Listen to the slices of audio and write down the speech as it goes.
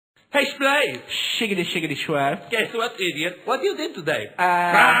Hey, Splay! Shiggity, shiggity, schwab. Guess what, idiot? What you did today? Hey,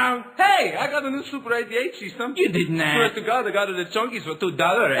 I got a new Super 88 system. You did not. Swear to God, I got it at Chunky's for $2,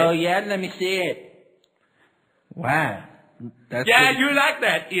 eh? Oh, yeah? Let me see it. Wow. That's yeah, good. you like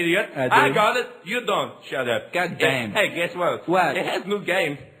that, idiot. I do. I got it. You don't. Shut up. God damn. Hey, guess what? What? It has new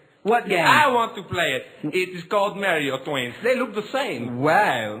game. What game? I want to play it. It is called Mario Twins. They look the same.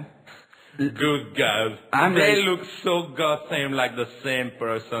 Wow. Good God. They look so goddamn like the same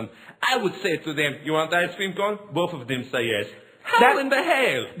person. I would say to them, you want ice cream cone? Both of them say yes. How in the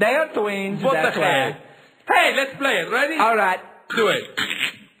hell? They are twins. What that's the hell? why. Hey, let's play it. Ready? All right. Do it.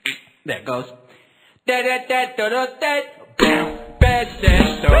 There it goes.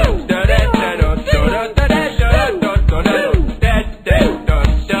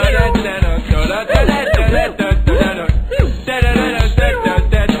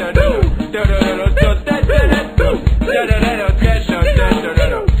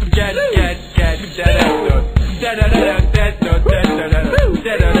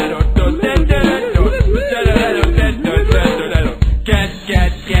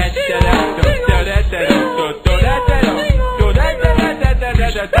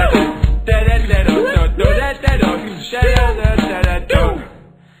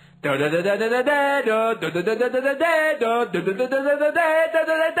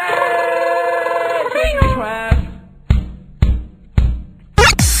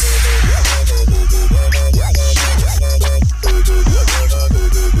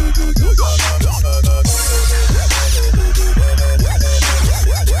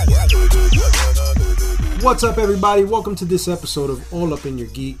 What's up, everybody? Welcome to this episode of All Up in Your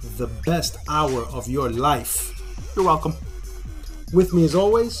Geek, the best hour of your life. You're welcome. With me, as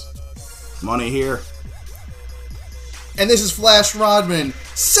always, Money here. And this is Flash Rodman.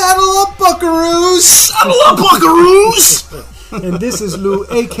 Saddle up, buckaroos! Saddle up, buckaroos! and this is Lou,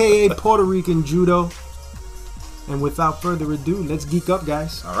 a.k.a. Puerto Rican Judo. And without further ado, let's geek up,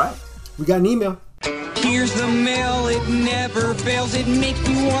 guys. All right. We got an email. Here's the mail, it never fails. It makes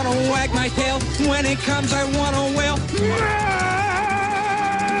me want to wag my tail. When it comes, I want to wail.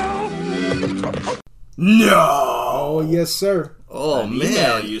 No! Oh, yes, sir. Oh, An man.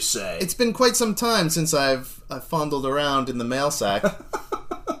 email, you say. It's been quite some time since I've fondled around in the mail sack.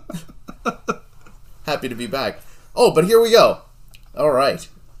 Happy to be back. Oh, but here we go. All right.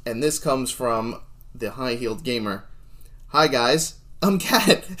 And this comes from the High-Heeled Gamer. Hi, guys. I'm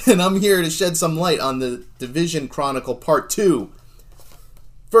Kat, and I'm here to shed some light on the Division Chronicle Part 2.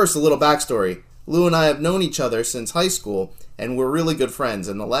 First, a little backstory. Lou and I have known each other since high school, and we're really good friends,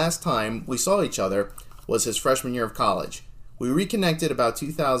 and the last time we saw each other was his freshman year of college. We reconnected about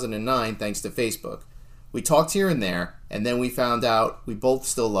 2009 thanks to Facebook. We talked here and there, and then we found out we both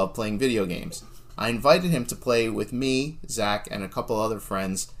still love playing video games. I invited him to play with me, Zach, and a couple other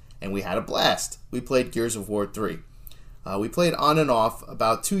friends, and we had a blast. We played Gears of War 3. We played on and off.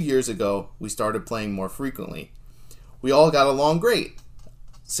 About 2 years ago, we started playing more frequently. We all got along great.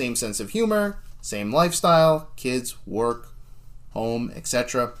 Same sense of humor, same lifestyle, kids, work, home,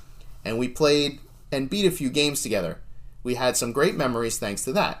 etc. And we played and beat a few games together. We had some great memories thanks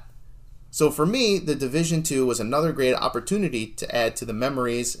to that. So for me, the Division 2 was another great opportunity to add to the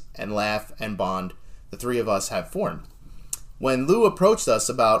memories and laugh and bond the three of us have formed. When Lou approached us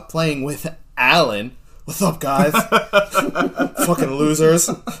about playing with Alan, what's up, guys? Fucking losers.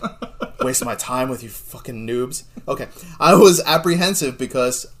 Waste my time with you fucking noobs. Okay. I was apprehensive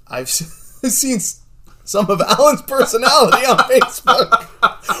because I've seen some of Alan's personality on Facebook.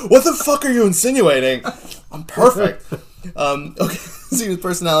 What the fuck are you insinuating? I'm perfect. Okay. Seen his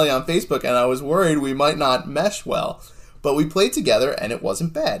personality on Facebook, and I was worried we might not mesh well. But we played together, and it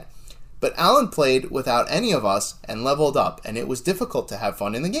wasn't bad. But Alan played without any of us and leveled up, and it was difficult to have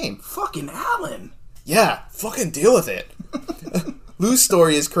fun in the game. Fucking Alan. Yeah, fucking deal with it. Lou's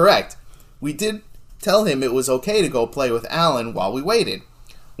story is correct. We did tell him it was okay to go play with Alan while we waited.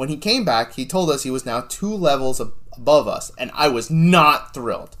 When he came back, he told us he was now 2 levels above us, and I was not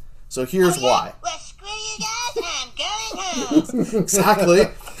thrilled. So here's why. Well, screw you guys, I'm going home. Exactly.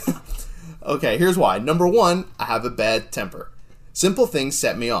 Okay, here's why. Number 1, I have a bad temper. Simple things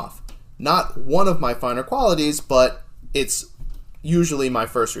set me off. Not one of my finer qualities, but it's usually my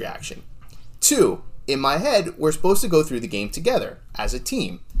first reaction. 2, in my head, we're supposed to go through the game together, as a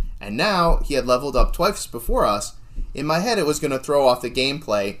team. And now, he had leveled up twice before us. In my head, it was going to throw off the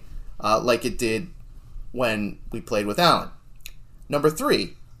gameplay like it did when we played with Alan. Number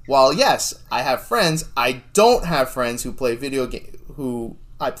 3, while yes, I have friends, I don't have friends who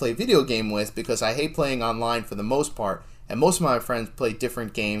I play video game with because I hate playing online for the most part, and most of my friends play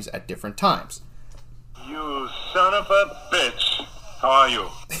different games at different times. You son of a bitch. How are you?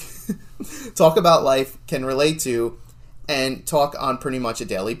 talk about life, can relate to, and talk on pretty much a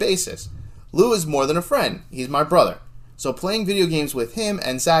daily basis. Lou is more than a friend. He's my brother. So playing video games with him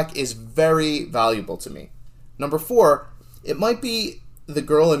and Zach is very valuable to me. Number 4, it might be the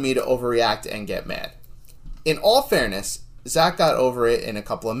girl in me to overreact and get mad. In all fairness, Zach got over it in a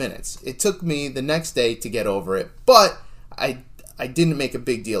couple of minutes. It took me the next day to get over it, but I didn't make a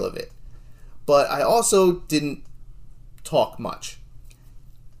big deal of it. But I also didn't talk much.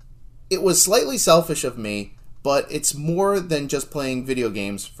 It was slightly selfish of me, but it's more than just playing video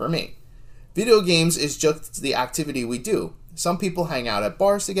games for me. Video games is just the activity we do. Some people hang out at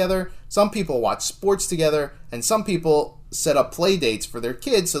bars together, some people watch sports together, and some people set up play dates for their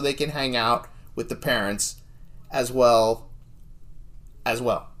kids so they can hang out with the parents as well.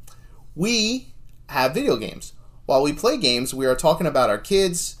 We have video games. While we play games, we are talking about our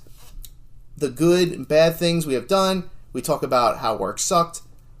kids, the good and bad things we have done. We talk about how work sucked.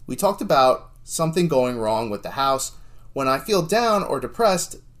 We talked about something going wrong with the house. When I feel down or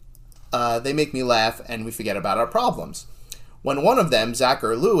depressed, they make me laugh and we forget about our problems. When one of them, Zach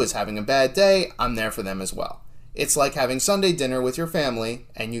or Lou, is having a bad day, I'm there for them as well. It's like having Sunday dinner with your family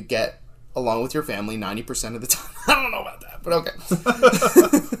and you get along with your family 90% of the time. I don't know about that, but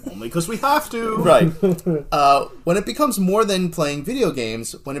okay. Only because we have to. Right. When it becomes more than playing video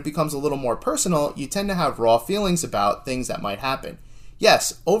games, when it becomes a little more personal, you tend to have raw feelings about things that might happen.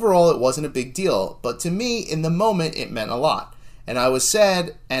 Yes, overall it wasn't a big deal, but to me, in the moment, it meant a lot. And I was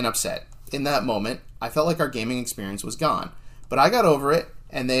sad and upset. In that moment, I felt like our gaming experience was gone. But I got over it,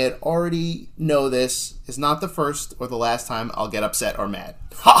 and they had already know this is not the first or the last time I'll get upset or mad.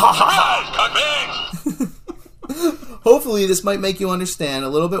 Hopefully this might make you understand a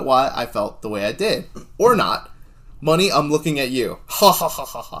little bit why I felt the way I did. Or not. Money, I'm looking at you. Ha ha ha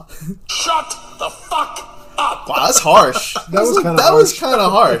ha ha. Shut the fuck up. Wow, that's harsh. That was kind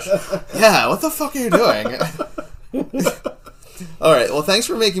of harsh. Yeah, what the fuck are you doing? Alright, well thanks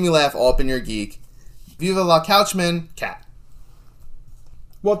for making me laugh all up in your geek. Viva la Couchman, Cat.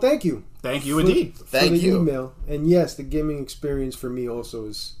 Well, thank you. Thank you indeed. Thank for the you. email. And yes, the gaming experience for me also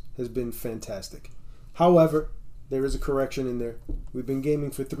has been fantastic. However, there is a correction in there. We've been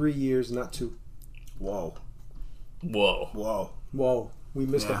gaming for 3 years, not 2. Whoa. Whoa. Whoa, we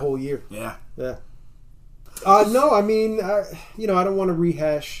missed a whole year. Yeah. Yeah. No, I mean, I don't want to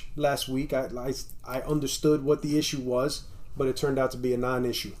rehash last week. I understood what the issue was, but it turned out to be a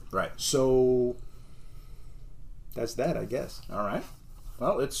non-issue. Right. So that's that, I guess. All right.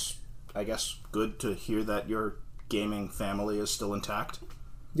 Well, it's, I guess, good to hear that your gaming family is still intact.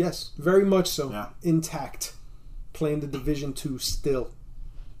 Yes, very much so. Yeah. Intact. Playing the Division 2 still.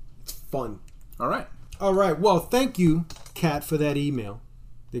 It's fun. All right. All right. Well, thank you, Kat, for that email.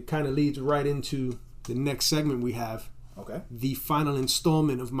 It kind of leads right into the next segment we have. Okay. The final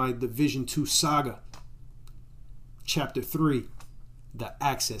installment of my Division 2 saga. Chapter 3, The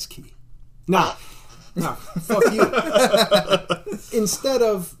Access Key. Now, fuck you. Instead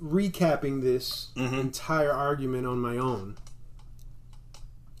of recapping this entire argument on my own,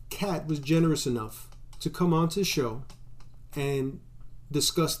 Kat was generous enough to come onto the show and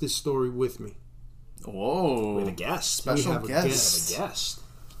discuss this story with me. Whoa. With a guest. Special have a guest. A guest.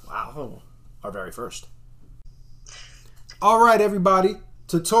 Wow. Our very first. All right, everybody.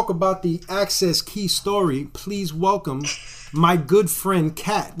 To talk about the Access Key story, please welcome my good friend,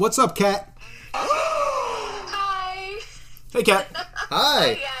 Kat. What's up, Kat? Hi. Hey, Kat. Hi.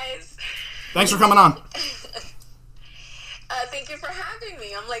 Hi, guys. Thanks for coming on. Thank you for having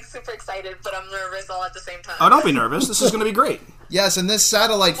me. I'm like super excited, but I'm nervous all at the same time. Oh, don't be nervous. This is going to be great. Yes, and this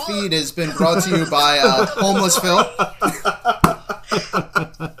satellite feed has been brought to you by Homeless Phil.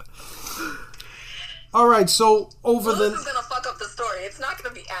 All right, so This is gonna fuck up the story. It's not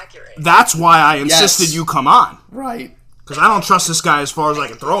gonna be accurate. That's why I insisted you come on. Right. Because I don't trust this guy as far as I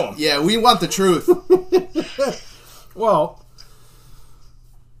can throw him. Yeah, we want the truth. Well,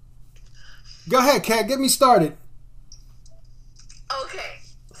 go ahead, Kat. Get me started. Okay,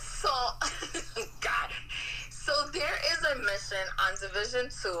 so God, so there is a mission on Division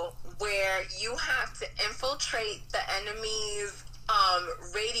 2 where you have to infiltrate the enemy's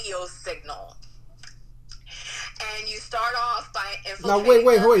radio signal. And you start off by infiltrating.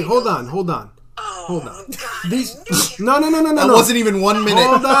 Now, wait. Hold on. Oh, Hold on. God. No. That wasn't even 1 minute.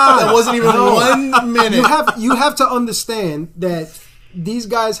 Hold on. That wasn't even 1 minute. You have to understand that these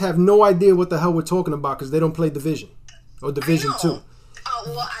guys have no idea what the hell we're talking about because they don't play Division or Division 2. Oh,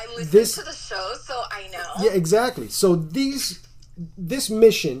 well, I listen to the show, so I know. Yeah, exactly. So this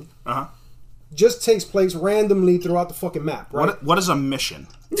mission just takes place randomly throughout the fucking map, right? What is a mission?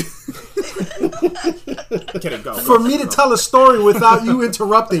 Kidding, go. For me to tell a story without you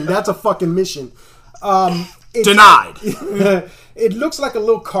interrupting, that's a fucking mission. Denied. It looks like a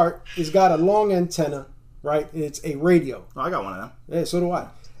little cart. It's got a long antenna, right? It's a radio. Oh, I got one of them. Yeah, so do I.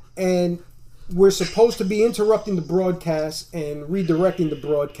 And we're supposed to be interrupting the broadcast and redirecting the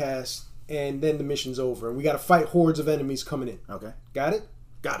broadcast, and then the mission's over. And we got to fight hordes of enemies coming in. Okay. Got it?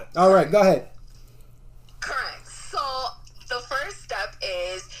 Got it. All right, go ahead. Correct. So the first step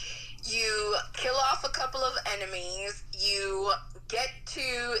is you kill off a couple of enemies, you get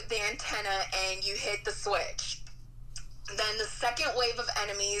to the antenna, and you hit the switch. Then the second wave of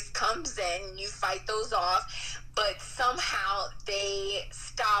enemies comes in, you fight those off, but somehow they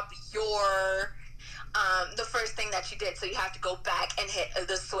stop your the first thing that you did, so you have to go back and hit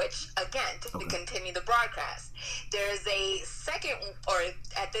the switch again to continue the broadcast. There's a second, or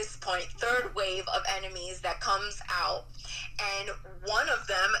at this point, third wave of enemies that comes out, and one of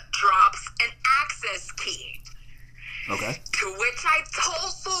them drops an access key. Okay. To which I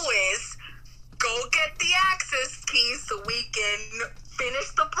told Louis, go get the access key so we can finish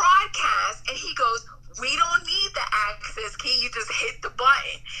the broadcast. And he goes, we don't need the access key, you just hit the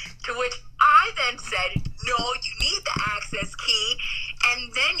button. To which I then said, no, you need the access key,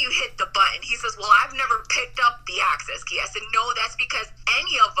 and then you hit the button. He says, well, I've never picked up the access key. I said, no, that's because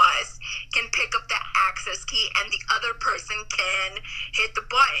any of us can pick up the access key and the other person can hit the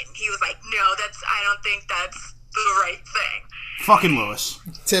button. He was like, no, I don't think that's the right thing. Fucking Lewis.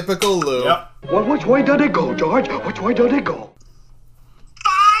 Typical Lou. Yep. Well, which way did it go, George? Which way did it go?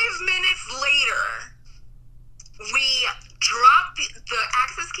 5 minutes later, we drop the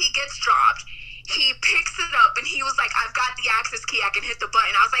access key gets dropped. He picks it up and he was like, I've got the access key, I can hit the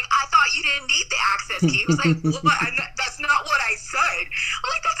button. I was like, I thought you didn't need the access key. He was like, what? That's not what I said. I'm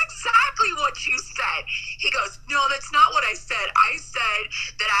like, that's exactly what you said. He goes, no, that's not what I said. I said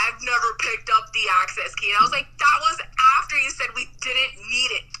that I've never picked up the access key. And I was like, that was after you said we didn't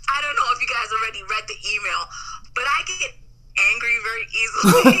need it. I don't know if you guys already read the email, but I get angry very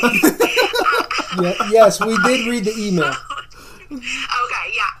easily. Yes, we did read the email. Okay,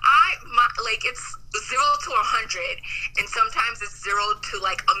 yeah, it's 0 to 100, and sometimes it's 0 to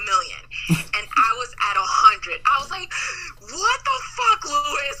like 1,000,000, and I was at 100. I was like, what the fuck,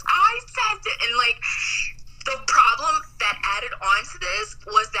 Louis? I sent it, and like, the problem that added on to this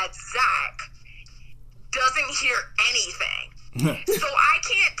was that Zach doesn't hear anything. So I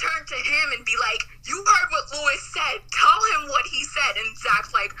can't turn to him and be like, you heard what Louis said, tell him what he said. And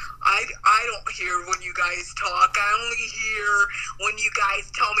Zach's like, I don't hear when you guys talk, I only hear when you guys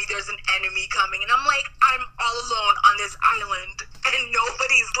tell me there's an enemy coming. And I'm like, I'm all alone on this island and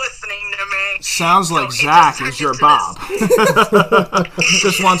nobody's listening to me. Sounds like Zach is your Bob.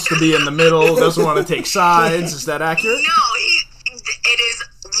 Just wants to be in the middle, doesn't want to take sides. Is that accurate? No, it is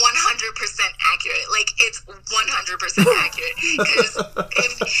 100% accurate. Like, it's 100% accurate. Because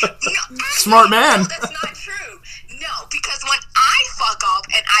smart man. No, that's not true. No, because when I fuck up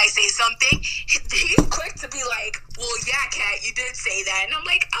and I say something, he's quick to be like, well, yeah, Kat, you did say that. And I'm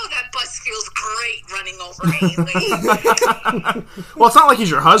like, oh, that bus feels great running over me. Like, well, it's not like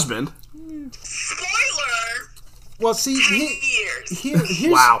he's your husband. Spoiler. Well, see, 10 years.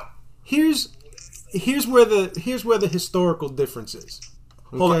 Here's, wow. Here's where the historical difference is.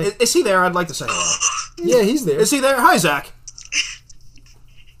 Okay? Hold on. Is he there? I'd like to say hello. Yeah, he's there. Is he there? Hi, Zach.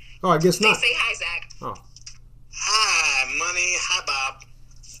 Oh, I guess not. Say hi, Zach. Oh. Hi, Money. Hi, Bob.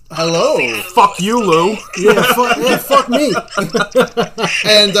 Hello. Fuck you, Lou. Yeah, fuck me.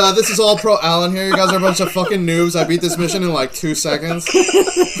 And this is all pro Alan here. You guys are a bunch of fucking noobs. I beat this mission in like 2 seconds.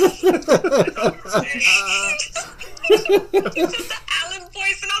 It's the Alan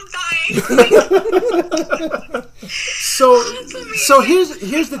voice and I'm dying. So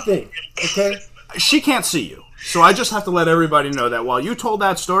here's the thing, okay? She can't see you. So I just have to let everybody know that while you told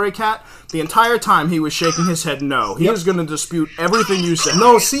that story, Kat, the entire time he was shaking his head no. He was going to dispute everything you said.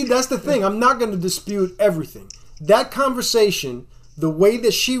 No, see, that's the thing. I'm not going to dispute everything. That conversation, the way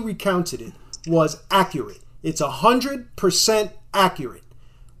that she recounted it, was accurate. It's 100% accurate.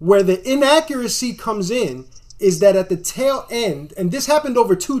 Where the inaccuracy comes in is that at the tail end, and this happened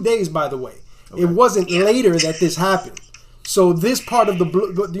over 2 days, by the way. Okay. It wasn't later that this happened. So this part of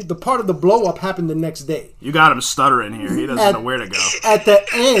the part of the blow up happened the next day. You got him stuttering here. He doesn't know where to go. At the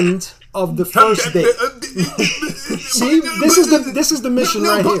end of the first day. See, this is the mission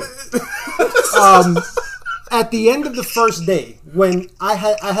right here. At the end of the first day, when I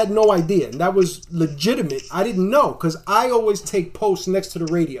had no idea, and that was legitimate. I didn't know because I always take posts next to the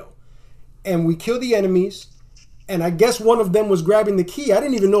radio, and we kill the enemies. And I guess one of them was grabbing the key. I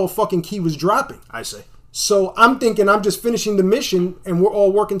didn't even know a fucking key was dropping. I see. So I'm thinking I'm just finishing the mission and we're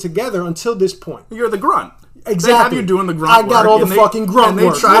all working together until this point. You're the grunt. Exactly. They have you doing the grunt I got work, all the and fucking grunt work.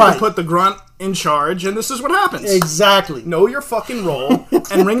 And they tried right. to put the grunt in charge, and this is what happens. Exactly. Know your fucking role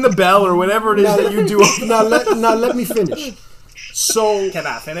and ring the bell or whatever it is that you do. Now let me finish. So Can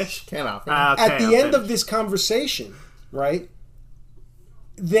I finish? Cannot. at the end of this conversation, right?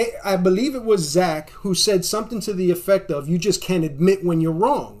 I believe it was Zach who said something to the effect of, "You just can't admit when you're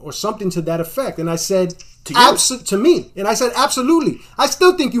wrong," or something to that effect. And I said, to me, and I said, absolutely. I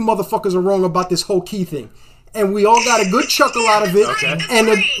still think you motherfuckers are wrong about this whole key thing. And we all got a good chuckle out of it. Okay. And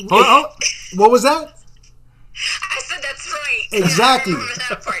what was that? I said that's right. Exactly. I remember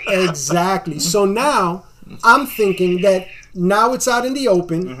that part, yeah. Exactly. So now I'm thinking that now it's out in the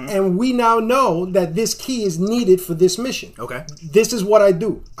open, and we now know that this key is needed for this mission. Okay. This is what I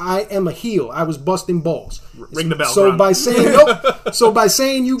do. I am a heel. I was busting balls. Ring the bell. So run. by saying by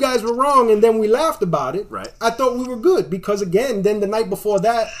saying you guys were wrong, and then we laughed about it, right. I thought we were good because again, then the night before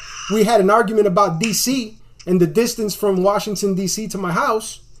that, we had an argument about DC and the distance from Washington DC to my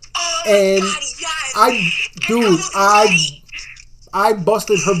house, and God, yes. I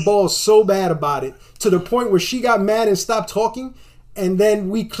busted her balls so bad about it to the point where she got mad and stopped talking, and then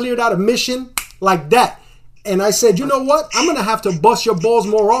we cleared out a mission like that. And I said, you know what? I'm going to have to bust your balls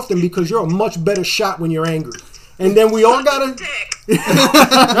more often because you're a much better shot when you're angry. And then we all got to... You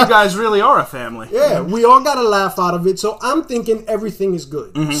guys really are a family. Yeah, we all got a laugh out of it. So I'm thinking everything is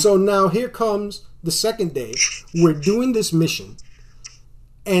good. So now here comes the second day. We're doing this mission.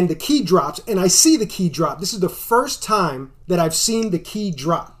 And the key drops, and I see the key drop. This is the first time that I've seen the key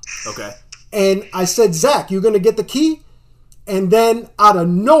drop. Okay. And I said, Zach, you're going to get the key? And then out of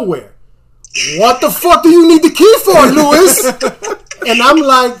nowhere, what the fuck do you need the key for, Lewis? And I'm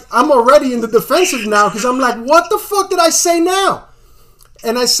like, I'm already in the defensive now because I'm like, what the fuck did I say now?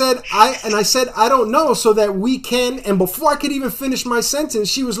 And I said, I don't know, so that we can, and before I could even finish my sentence,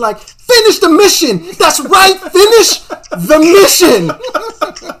 she was like, finish the mission! That's right, finish the mission!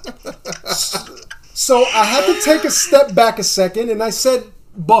 So I had to take a step back a second, and I said,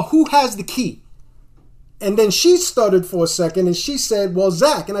 but who has the key? And then she stuttered for a second, and she said, well,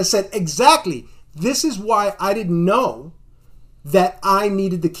 Zach. And I said, exactly. This is why I didn't know that I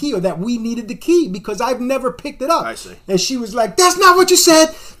needed the key or that we needed the key because I've never picked it up. I see. And she was like, that's not what you said.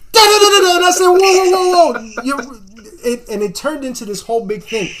 Da-da-da-da-da. And I said, whoa. And it turned into this whole big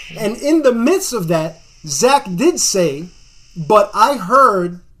thing. And in the midst of that, Zach did say, but I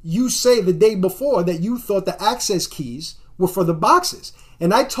heard you say the day before that you thought the access keys were for the boxes.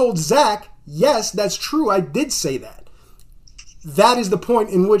 And I told Zach, yes, that's true. I did say that. That is the point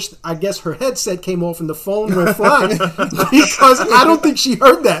in which I guess her headset came off and the phone went flying because I don't think she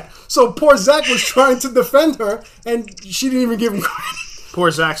heard that. So poor Zach was trying to defend her and she didn't even give him credit. Poor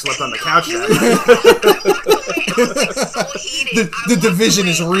Zach slept on the couch that night. The division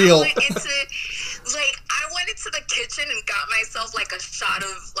is real. I went into the kitchen and got myself like a shot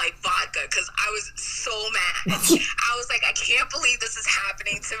of like vodka because I was so mad. I was like, I can't believe this is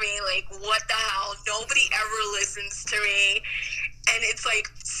happening to me. Like, what the hell? Nobody ever listens to me. And it's like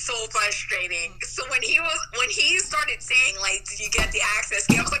so frustrating. So when he started saying like, did you get the access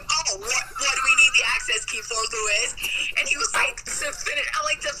key? I was like, oh, what do we need the access key for, Lewis? And he was like,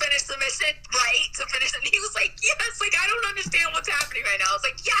 to finish the mission, right? To finish it. And he was like, yes, like I don't understand what's happening right now. I was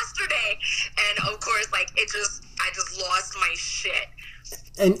like, yesterday. And of course, like I just lost my shit.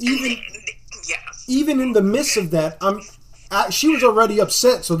 And even in the midst of that, she was already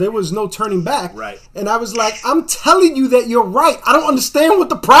upset, so there was no turning back. Right. And I was like, I'm telling you that you're right. I don't understand what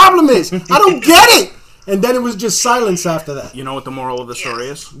the problem is. I don't get it. And then it was just silence after that. You know what the moral of the story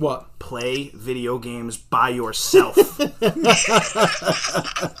is? What? Play video games by yourself.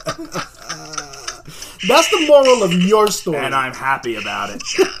 That's the moral of your story. And I'm happy about it.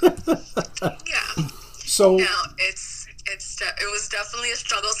 Yeah. So... No, it was definitely a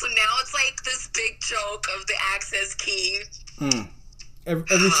struggle. So now it's like this big joke of the access key.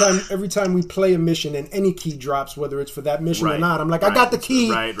 Every time we play a mission and any key drops, whether it's for that mission or not, I'm like, I got the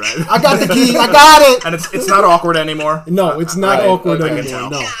key. Right. I got the key. I got it. And it's not awkward anymore. No, it's not awkward anymore.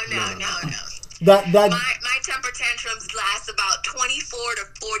 No. My temper tantrums last about 24 to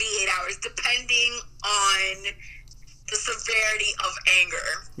 48 hours, depending on the severity of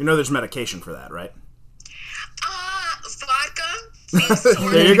anger. You know there's medication for that, right?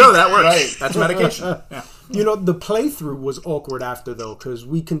 Vodka. There you go. That works. Right. That's medication. Yeah. You know, the playthrough was awkward after, though, because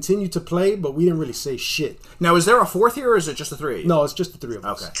we continued to play, but we didn't really say shit. Now, is there a fourth here, or is it just the three of you? No, it's just the three of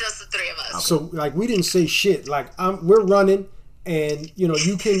us. Okay. Just the three of us. Okay. So, like, we didn't say shit. Like, we're running, and, you know,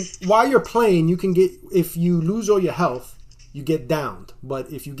 you can, while you're playing, you can get, if you lose all your health, you get downed.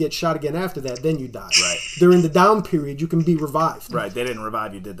 But if you get shot again after that, then you die. Right. During the down period, you can be revived. Right, they didn't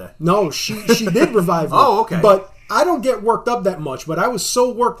revive you, did they? No, she did revive me. Oh, okay. But I don't get worked up that much. But I was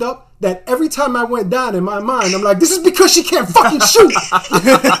so worked up that every time I went down in my mind, I'm like, this is because she can't fucking shoot.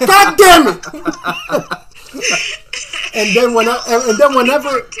 God damn it. and then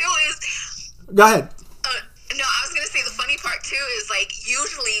whenever. Go ahead. No, I was gonna say the funny part too is like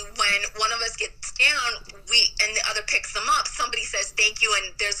usually when one of us gets down, and the other picks them up, somebody says thank you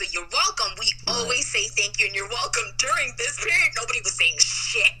and there's a you're welcome. We always say thank you and you're welcome. During this period, nobody was saying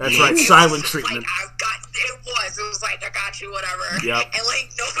shit. That's right, silent treatment. It was like I got you, whatever. Yep. And like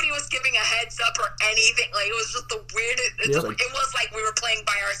nobody was giving a heads up or anything. Like it was just the weirdest. It was like we were playing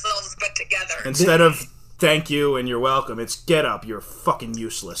by ourselves but together. Instead of thank you and you're welcome, it's get up, you're fucking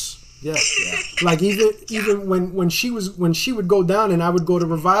useless. Yeah. Like even when she would go down and I would go to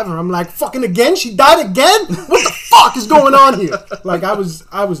revive her, I'm like, fucking again? She died again? What the fuck is going on here? Like I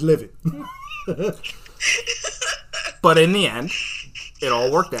was livid. But in the end, it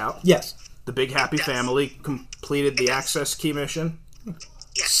all worked out. Yes. The big happy family completed the access key mission.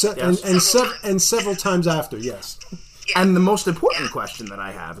 Yes. And several times after, yes. And the most important question that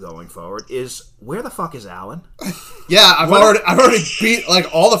I have going forward is, where the fuck is Alan? Yeah, I've already beat like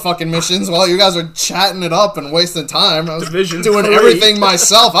all the fucking missions while you guys are chatting it up and wasting time. I was Division doing 3. everything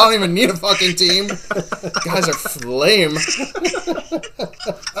myself. I don't even need a fucking team. Guys are lame.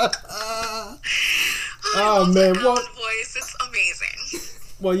 Oh man, well, voice, it's amazing.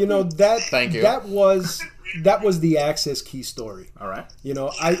 Well, you know that. Thank you. That was the access key story. All right.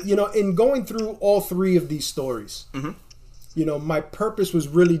 In going through all three of these stories, my purpose was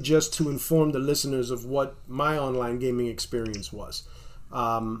really just to inform the listeners of what my online gaming experience was,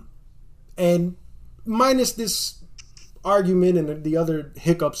 and minus this argument and the other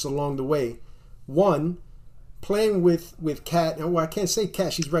hiccups along the way. One, playing with Kat, and I can't say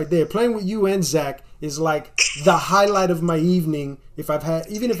Kat, she's right there. Playing with you and Zach is like the highlight of my evening.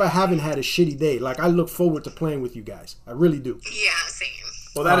 Even if I haven't had a shitty day, like I look forward to playing with you guys. I really do. Yeah, same.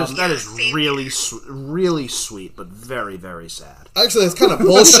 Well, that is really really sweet, but very, very sad. Actually, it's kind of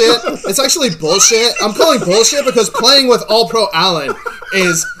bullshit. It's actually bullshit. I'm calling bullshit because playing with All Pro Alan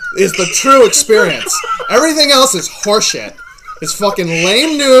is the true experience. Everything else is horseshit. It's fucking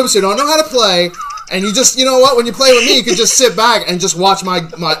lame noobs who don't know how to play. And you just, you know what? When you play with me, you can just sit back and just watch my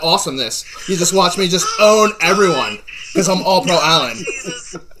awesomeness. You just watch me just own everyone because I'm All Pro Alan.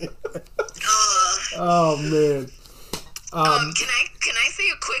 Oh man. Can I say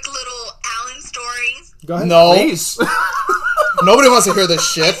a quick little Alan story? Go ahead. No. Please. Nobody wants to hear this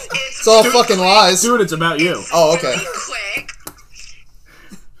shit. It's all fucking lies. Dude, it's about you. Oh, okay. Really quick.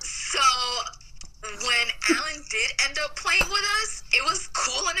 So, when Alan did end up playing with us, it was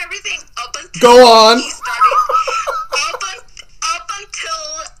cool and everything up until Go on. he started up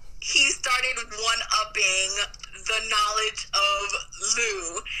until he started one-upping the knowledge of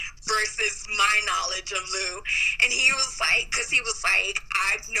Lou versus my knowledge of Lou. And he was like,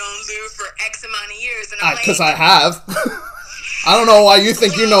 I've known Lou for X amount of years. And I'm like, Because I have. I don't know why you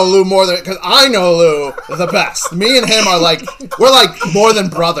think you know Lou more than... Because I know Lou the best. Me and him are like... We're like more than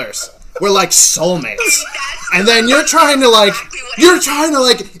brothers. We're like soulmates. And then you're trying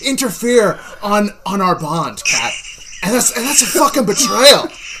to interfere on our bond, Kat. And that's a fucking betrayal.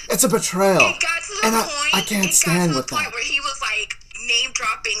 It's a betrayal. It got to the And point, I can't stand with that. Where he was like name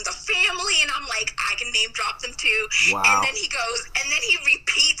dropping the family, and I'm like, I can name drop them too. Wow. And then he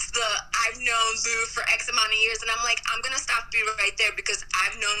repeats the I've known Lou for X amount of years, and I'm like, I'm gonna stop you right there because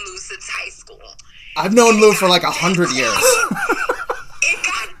I've known Lou since high school. I've known Lou for like 100 years. It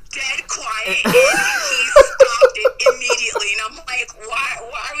got dead quiet, and he stopped it immediately, and I'm like, why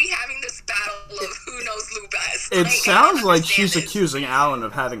are we having this battle of who knows Lou best? It Like, sounds like understand she's this. accusing Alan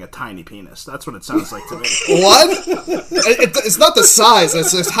of having a tiny penis. That's what it sounds like to me. What? It's not the size,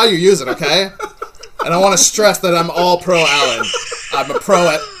 it's just how you use it, okay? And I want to stress that I'm All Pro Alan. I'm a pro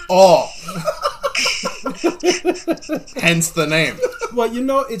at all. Hence the name. Well,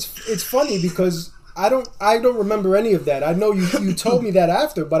 it's funny because I don't remember any of that. I know you told me that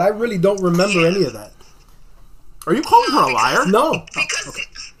after, but I really don't remember any of that. Are you calling her a liar? No. Because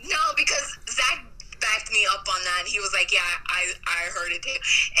Zach backed me up on that. He was like, "Yeah, I heard it too."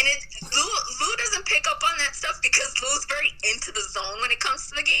 And Lou doesn't pick up on that stuff because Lou's very into the zone when it comes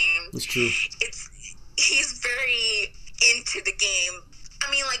to the game. It's true. He's very into the game.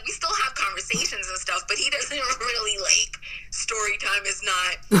 I mean, like, we still have conversations and stuff, but he doesn't really like story time is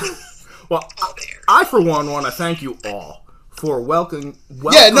not. Well, I for one want to thank you all for welcoming.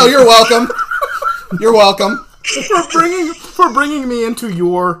 Yeah, no, you're welcome. You're welcome. for bringing me into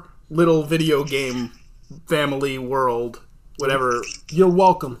your little video game family world whatever. You're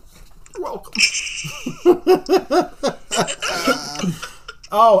welcome. You're welcome.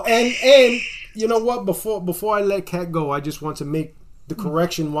 Oh, and you know what? Before I let Kat go, I just want to make the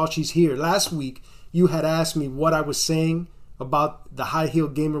correction while she's here. Last week, you had asked me what I was saying about the High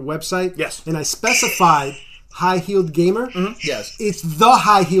Heeled Gamer website. Yes. And I specified High Heeled Gamer. Mm-hmm. Yes. It's the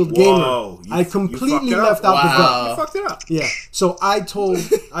High Heeled Gamer. Whoa, I completely you fucked left it out up. the Wow. the. You fucked it up. Yeah. So I told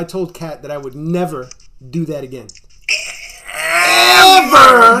Kat that I would never do that again.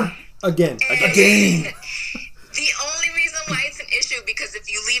 Ever again. The only reason why it's an issue because if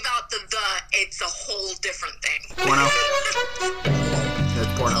you leave out the, it's a whole different thing. Porno.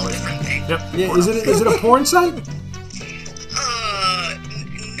 That's porno. Whole different thing. Yep. Yeah. porno. Is it a porn site?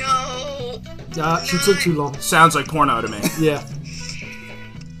 No. She took too long. Sounds like porno to me. Yeah.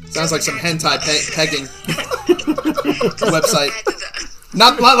 Sounds like some hentai pegging website.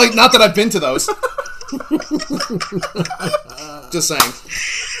 Not that I've been to those. Just saying.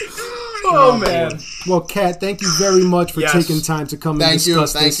 Oh man. Well, Kat, thank you very much for Yes. taking time to come and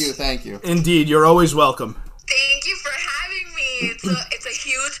discuss this. Thank you. Indeed, you're always welcome. Thank you for having me. It's a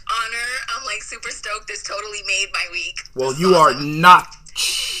huge honor. I'm like super stoked. This totally made my week. Well, This is you are awesome. not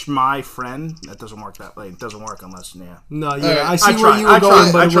my friend. That doesn't work that way. It doesn't work unless, yeah. No, yeah, Alright, I see I where tried, you I were going,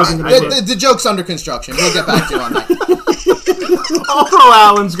 tried, but I it wasn't tried. going to The, work. the joke's under construction. We'll get back to you on that. Although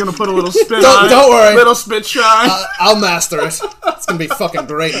Alan's gonna put a little spin on it. Don't worry. Little spit shine. I'll master it. It's gonna be fucking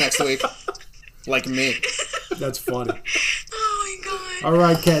great next week. Like me. That's funny. Oh my god. All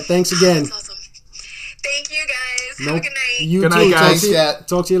right, Kat, thanks again. That's awesome. Thank you guys. Have a Nope. good night. You Good too. night, guys.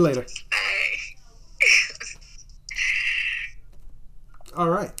 Talk to you later. Bye. All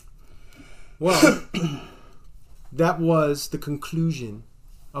right. Well, that was the conclusion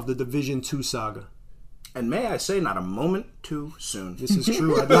of the Division 2 saga. And may I say, not a moment too soon. This is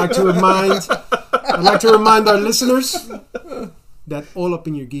true. I'd like to remind our listeners that All Up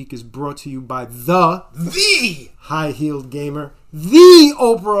in Your Geek is brought to you by the High Heeled Gamer, the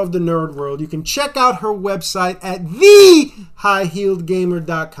Oprah of the nerd world. You can check out her website at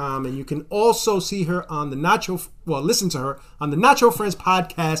thehighheeledgamer.com, and you can also see her on listen to her on the Nacho Friends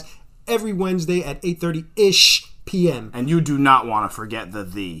podcast every Wednesday at 8:30-ish p.m. And you do not want to forget the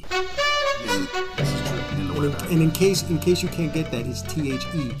in the word. And in case you can't get that, it's THE,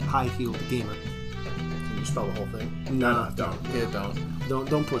 High Heeled Gamer. Can you spell the whole thing? No, don't. Yeah, don't.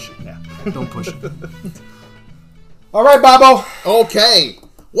 Don't push it. Yeah, don't push it. All right, Bobo. Okay.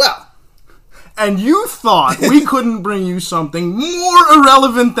 Well, And you thought we couldn't bring you something more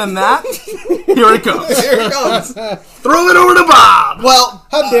irrelevant than that? Here it comes. here it comes. Throw it over to Bob. Well,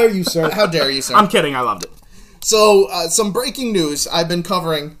 How dare you, sir? how dare you, sir? I'm kidding. I loved it. So, some breaking news. I've been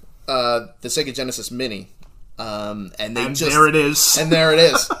covering the Sega Genesis Mini, and they And just there it is. and there it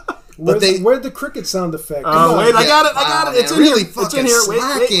is. Where'd the cricket sound effect? Oh, Come on. wait, I yeah. got it. Wow, It's man, in really here. It's in fucking here.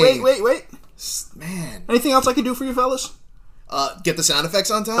 slacking. Wait. Man, Anything else I can do for you, fellas? get the sound effects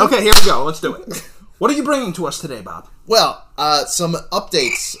on time. Okay, here we go. Let's do it. What are you bringing to us today, Bob? Well, some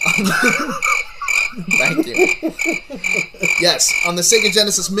updates. Thank you. Yes, on the Sega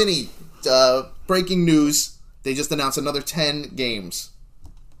Genesis Mini, breaking news. They just announced another 10 games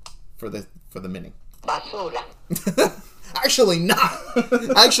for the Mini. Basura. Actually not.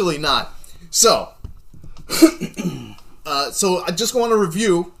 So I just want to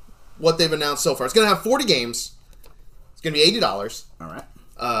review what they've announced so far. It's going to have 40 games. It's going to be $80. All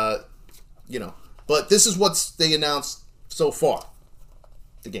right. But this is what they announced so far.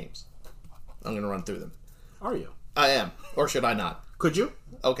 The games. I'm going to run through them. Are you? I am. Or should I not? Could you?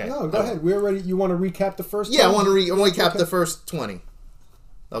 Okay. No, go ahead. You want to recap the first? Yeah, I 20? want to recap the first 20.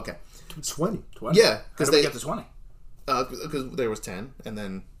 Okay. 20. Yeah, How because did we they get to 20? because there was 10, and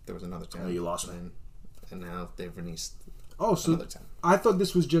then there was another 10. Oh, you lost me. And now they've released Oh, so another 10. I thought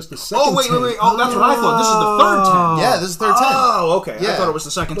this was just the second. Oh, wait. 10. Oh, that's what I thought. This is the third 10. Yeah, this is third 10. Oh, okay. I Yeah. thought it was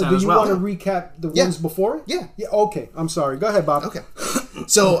the second But 10 do as you well. want to recap the Yeah. ones before it? Yeah. Yeah. Okay. I'm sorry. Go ahead, Bob. Okay.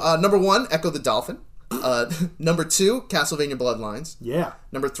 So, number 1, Echo the Dolphin. Number 2, Castlevania Bloodlines. Yeah.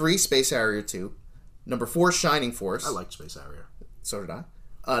 Number 3, Space Harrier 2. Number 4, Shining Force. I liked Space Harrier. So did I.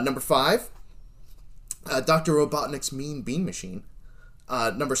 Number 5, Dr. Robotnik's Mean Bean Machine.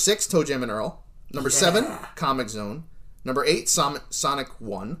 Number 6, Toe Jam and Earl. Number 7, Comic Zone. Number 8, Sonic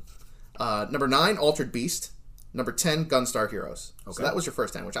 1. Number 9, Altered Beast. Number 10, Gunstar Heroes. Okay. So that was your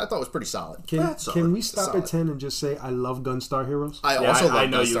first 10, which I thought was pretty solid. Can solid. we stop Solid. at 10 and just say I love Gunstar Heroes? I Yeah, also love I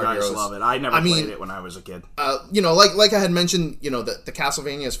know Gunstar you guys Heroes. love it. I never I mean, played it when I was a kid. Like I had mentioned, the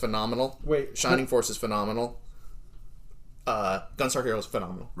Castlevania is phenomenal. Wait, Shining Force is phenomenal. Gunstar Heroes is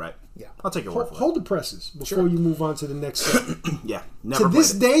phenomenal. Right. Yeah. I'll take your word for Hold the presses before you move on to the next segment. it. Yeah. Never To played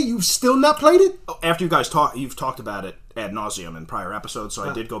this it. day, you've still not played it? After you guys you've talked about it ad nauseum in prior episodes, so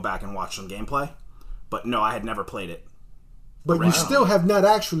I did go back and watch some gameplay. But no, I had never played it. But you still have not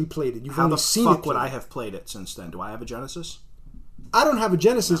actually played it. You've How only the seen fuck it. would I have played it since then? Do I have a Genesis? I don't have a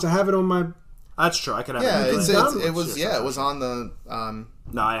Genesis. I have it on my. That's true. I could have. Yeah, it. it was on the.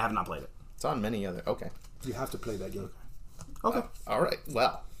 No, I have not played it. It's on many other. Okay. You have to play that game. Okay. All right.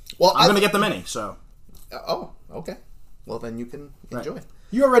 Well, I'm gonna get the mini. So. Oh, okay. Well, then you can enjoy it.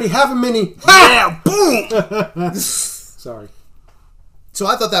 You already have a mini. Yeah. Boom. Sorry. So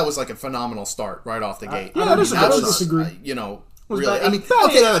I thought that was like a phenomenal start right off the gate. Yeah, that is a I good don't start. disagree. Really. About I mean, about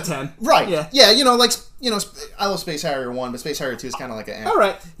okay, 8 out of 10. right? Yeah. Yeah. I love Space Harrier 1, but Space Harrier 2 is kind of like an. All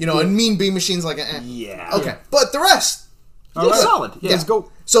right. And Mean Beam Machine's like an. Yeah. Okay, but the rest. All right. Solid. Yeah. Let's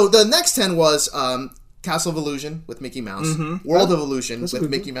go. So the next 10 was Castle of Illusion with Mickey Mouse, World of Illusion with good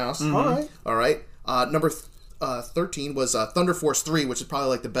Mickey Mouse. All right. Number 13 was Thunder Force 3, which is probably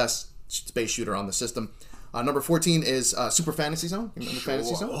like the best space shooter on the system. Number 14 is Super Fantasy Zone. You remember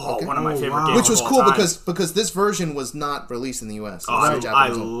Fantasy Zone? Oh, one of my favorite games. Which was of all cool time. because this version was not released in the U.S. Oh, I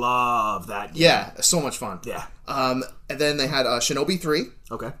love that game. Yeah, so much fun. Yeah. And then they had Shinobi 3,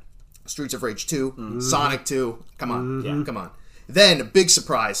 Okay. Streets of Rage 2, Sonic 2. Come on. Yeah. Come on. Then, big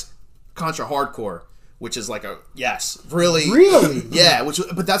surprise, Contra Hardcore, which is like really? Yeah,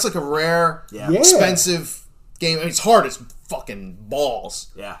 but that's like a rare, expensive game. I mean, it's hard as fucking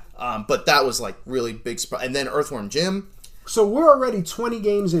balls. Yeah. But that was like really big surprise. And then Earthworm Jim. So we're already 20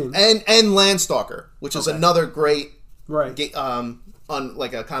 games in. And Landstalker, which is another great Right.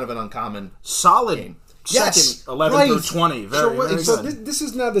 like a kind of an uncommon Solid game. Second, Yes, 11 right. through 20. Very, very So good. this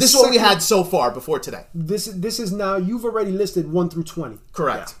is now the. This is what we had so far before today. This is now you've already listed 1 through 20,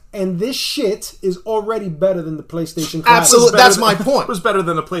 Correct. and this shit is already better than the PlayStation Classic. Absolutely, that's my point. It was better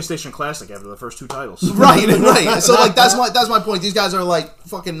than the PlayStation Classic after the first 2 titles. Right. So like that's my point. These guys are like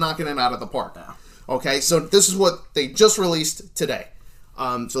fucking knocking it out of the park. Okay, so this is what they just released today.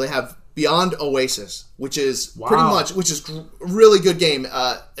 So they have Beyond Oasis, which is really good game.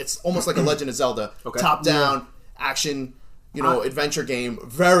 It's almost like a Legend of Zelda, top down action, adventure game.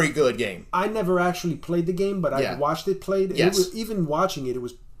 Very good game. I never actually played the game, but I watched it played. Yes. It was, even watching it, it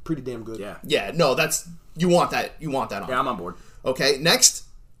was pretty damn good. Yeah. Yeah. No, that's you want that. You want that on. Yeah, I'm on board. Okay. Next,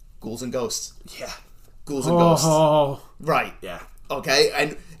 Ghouls and Ghosts. Yeah. Ghouls and Ghosts. Oh, Right. Yeah. Okay.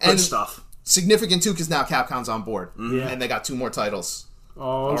 And Good stuff. Significant too because now Capcom's on board, Yeah. and they got 2 more titles.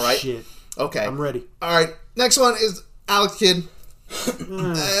 all right. shit. Okay. I'm ready. All right. Next one is Alex Kidd.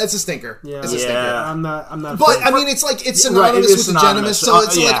 It's a stinker. Yeah, It's a stinker. I'm not. But I mean, it's like it's synonymous it is with the Genimus, synonymous. so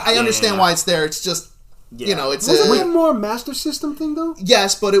it's Yeah, like I understand yeah. why it's there. It's just it's wasn't it more Master System thing though?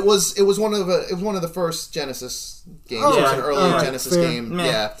 yes, but it was one of the first Genesis games. Oh, It was right. an early All right. Genesis Fair. game. Meh.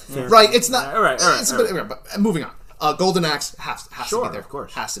 Yeah, Fair. right. It's not. All right. It's a bit, but moving on. Golden Axe has Sure, to be there. of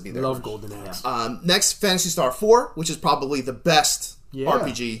course. Has to be there. Love Golden Axe. Next, Phantasy Star 4, which is probably the best Yeah.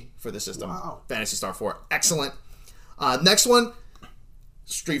 RPG for the system. Wow. Phantasy Star 4, excellent. Next one,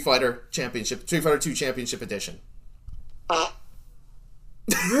 Street Fighter 2 Championship Edition.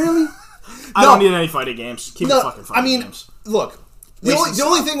 Really? I don't need any fighting games. Keep the fucking fighting I mean, games. look. The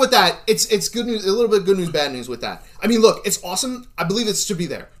only thing with that, it's good news, a little bit good news, bad news with that. I mean, look, it's awesome. I believe it should be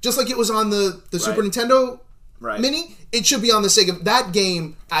there. Just like it was on the Super Nintendo Mini, it should be on the Sega. That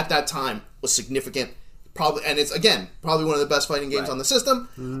game at that time was significant. Probably, and it's, again, probably one of the best fighting games on the system.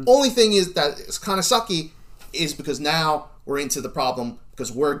 Only thing is that it's kind of sucky is because now we're into the problem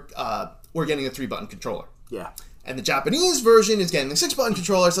because we're getting a 3-button controller. Yeah. And the Japanese version is getting the 6-button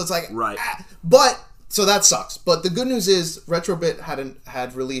controller, so it's like... Right. But... So that sucks. But the good news is Retrobit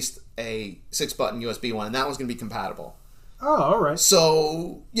had released a 6-button USB one, and that was going to be compatible. Oh, all right.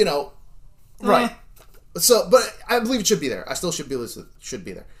 So, right. So, but I believe it should be there. I still should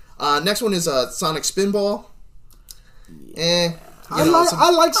be there. Next one is Sonic Spinball. I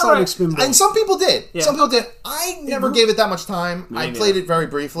like Sonic Spinball. And some people did. Yeah. Some people did. I never gave it that much time. I played it very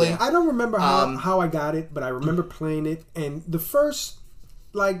briefly. I don't remember how I got it, but I remember playing it. And the first,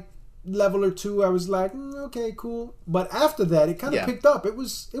 level or 2, I was like, okay, cool. But after that, it kind of picked up. It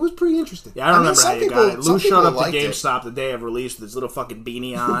was pretty interesting. Yeah, I don't remember some how you people- got it. some Lou showed people up to liked it. GameStop the day of release with his little fucking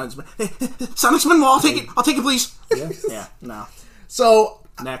beanie on. Sonic Spinball, I'll take it. I'll take it, please. Yeah, no. So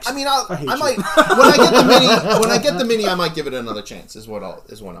Next. I mean, hate I might you. when I get the mini, I might give it another chance. Is what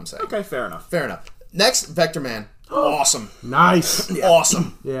I'm saying. Okay, fair enough. Fair enough. Next, Vector Man. Awesome. Nice.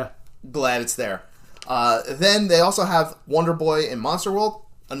 Awesome. Yeah. Glad it's there. Then they also have Wonder Boy in Monster World.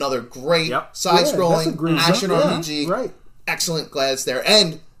 Another great Yeah, that's a side-scrolling great action genre. RPG. Yeah, right. Excellent. Glad it's there.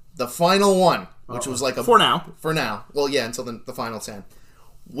 And the final one, which was like a For now. For now. Well, yeah, until the final 10.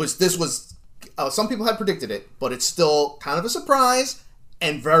 Some people had predicted it, but it's still kind of a surprise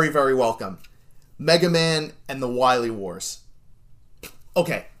and very, very welcome. Mega Man and the Wily Wars.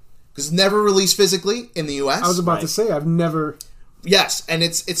 Okay. Because never released physically in the US. I was about to say, I've never... Yes, and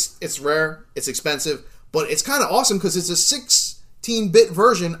it's rare, it's expensive, but it's kind of awesome because it's a 16-bit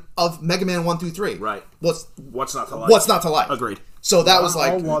version of Mega Man 1 through 3. Right. What's not to like? What's not to like? Agreed. So that was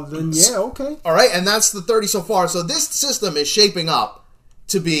like... Oh, well, then, yeah, okay. All right, and that's the 30 so far. So this system is shaping up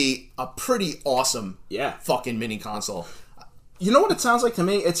to be a pretty awesome fucking mini console. You know what it sounds like to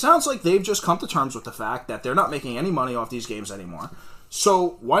me? It sounds like they've just come to terms with the fact that they're not making any money off these games anymore.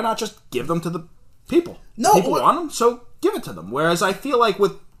 So why not just give them to the people? No, people want them, so give it to them. Whereas I feel like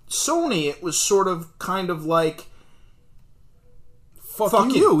with Sony, it was sort of kind of like,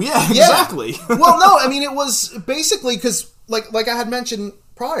 fuck you. Yeah, exactly. Well, no, I mean, it was basically because, like I had mentioned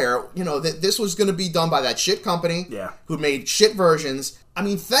prior, you know, that this was going to be done by that shit company who made shit versions. I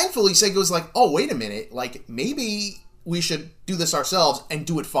mean, thankfully, Sega was like, oh, wait a minute, like, maybe we should do this ourselves and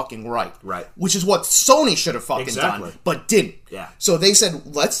do it fucking right. Right. Which is what Sony should have fucking done, but didn't. Yeah. So they said,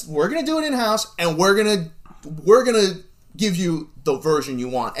 we're going to do it in-house, and we're gonna give you the version you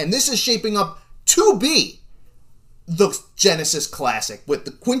want. And this is shaping up to be the Genesis Classic with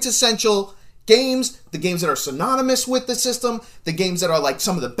the quintessential games, the games that are synonymous with the system, the games that are like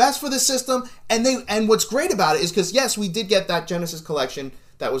some of the best for the system. And what's great about it is because, yes, we did get that Genesis collection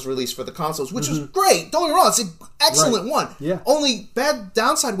that was released for the consoles, which was great. Don't get me wrong, it's an excellent one. Yeah. Only bad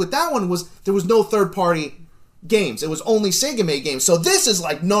downside with that one was there was no third-party games. It was only Sega-made games. So this is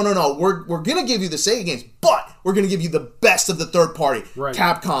like, no. We're going to give you the Sega games, but we're going to give you the best of the third-party. Right.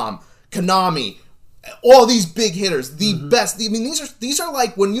 Capcom, Konami, all these big hitters, the best. I mean, these are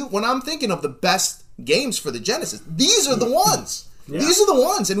like, when I'm thinking of the best games for the Genesis, these are the ones. Yeah. These are the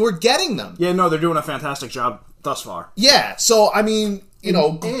ones, and we're getting them. Yeah, no, they're doing a fantastic job thus far. Yeah, so, I mean, you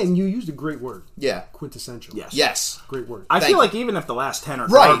know... And you used a great word. Yeah. Quintessential. Yes. Great word. I feel like even if the last 10 are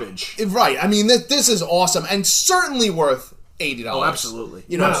garbage... Right. I mean, this is awesome, and certainly worth $80. Oh, absolutely.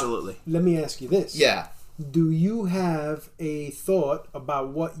 You know, absolutely. Let me ask you this. Yeah. Do you have a thought about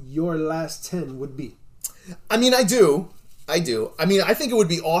what your last 10 would be? I mean, I do. I mean, I think it would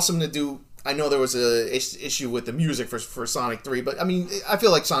be awesome to do... I know there was a issue with the music for Sonic 3, but I mean, I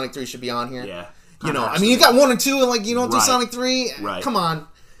feel like Sonic 3 should be on here. Yeah. You know, I mean, you got 1 and 2, and like, you don't do Sonic 3? Right. Come on.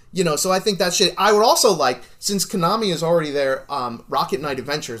 You know, so I think that shit. I would also like, since Konami is already there, Rocket Knight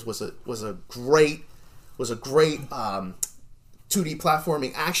Adventures was a great 2D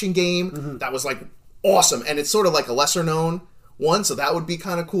platforming action game that was like awesome, and it's sort of like a lesser known one, so that would be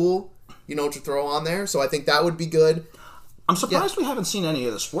kind of cool, you know, to throw on there. So I think that would be good. I'm surprised we haven't seen any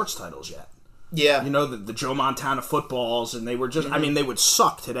of the sports titles yet. Yeah. You know, the Joe Montana footballs, and they were just, I mean, they would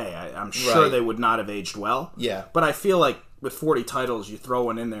suck today. I'm sure they would not have aged well. Yeah. But I feel like with 40 titles, you throw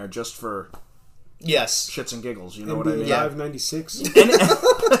one in there just for shits and giggles, you know what I mean? Live 96.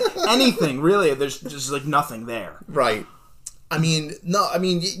 Anything, really. There's just like nothing there. Right. I mean,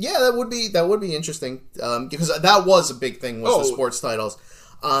 yeah, that would be interesting, because that was a big thing was the sports titles.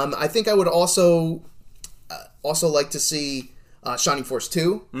 I think I would also like to see Shining Force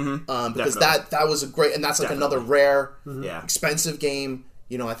 2, because that was a great, and that's like another rare, expensive game.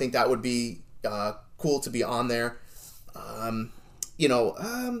 You know, I think that would be cool to be on there. You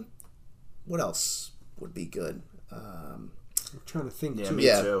know, what else would be good? I'm trying to think, yeah, too. Me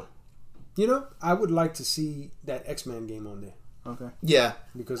too. You know, I would like to see that X-Men game on there. Okay. Yeah.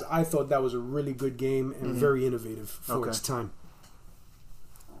 Because I thought that was a really good game and very innovative for its time.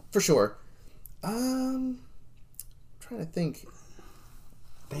 For sure. I'm trying to think.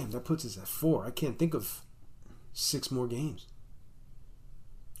 Damn, that puts us at 4. I can't think of 6 more games.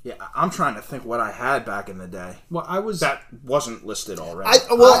 Yeah, I'm trying to think what I had back in the day. Well, I was... That wasn't listed already.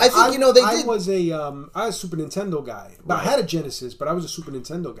 I think, you know, they did... I was a Super Nintendo guy. I had a Genesis, but I was a Super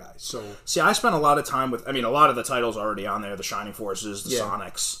Nintendo guy, so... See, I spent a lot of time with... I mean, a lot of the titles already on there. The Shining Forces, the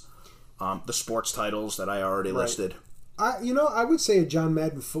Sonics, the sports titles that I already listed. I would say a John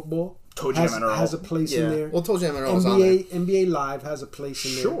Madden football Toe Jam and Earl has a place in there. Well, Toe Jam and Earl is on there. NBA Live has a place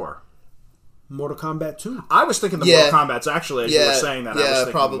in there. Sure. Mortal Kombat 2. I was thinking the Mortal Kombat's actually, as you were saying that, I was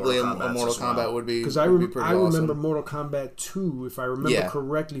thinking probably a Mortal Kombat would be. Because I remember Mortal Kombat 2, if I remember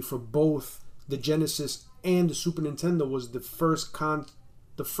correctly, for both the Genesis and the Super Nintendo, was the first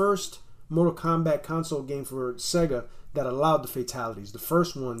Mortal Kombat console game for Sega that allowed the fatalities. The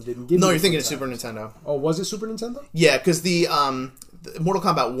first one didn't give. No, you're thinking of Super Nintendo. Oh, was it Super Nintendo? Yeah, because the Mortal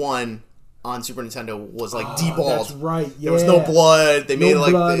Kombat 1 on Super Nintendo was like deballed. That's right. Yeah. There was no blood. They made it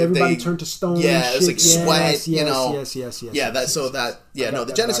like everybody turned to stone. Yeah, and it was like sweat. You know. Yes. Yeah,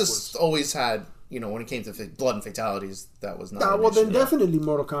 the Genesis always had. You know, when it came to blood and fatalities, that was not. Well, then definitely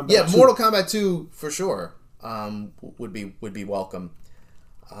Mortal Kombat. Yeah, 2. Mortal Kombat 2 for sure would be welcome.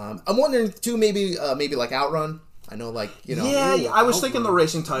 I'm wondering too, maybe like Outrun. I know, like, you know. Yeah, I was thinking the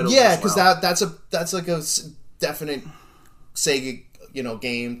racing title. Yeah, because that's like a definite Sega, you know,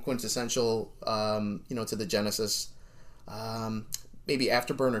 game, quintessential, you know, to the Genesis. Maybe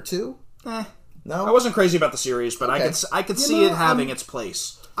Afterburner 2? No, I wasn't crazy about the series, but Okay. I could see it having its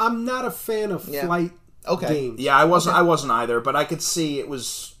place. I'm not a fan of flight games. Yeah, I wasn't either, but I could see it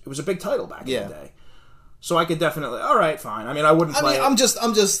was a big title back in the day. So I could definitely. All right, fine. I mean, I wouldn't play. I'm just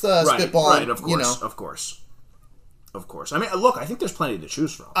spitballing. Right, of course, you know. of course. I mean, look, I think there's plenty to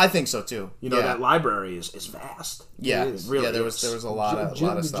choose from. I think so too. You know, that library is vast. Yeah, it really there was a lot of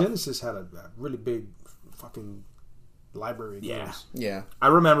stuff. Genesis had a really big fucking library. Of games. Yeah. I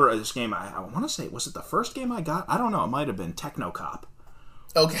remember this game. I want to say, was it the first game I got? I don't know. It might have been Technocop.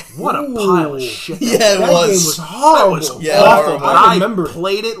 Okay. What a pile of shit! Yeah, that game was horrible. That was Yeah, awful. horrible. But I remember I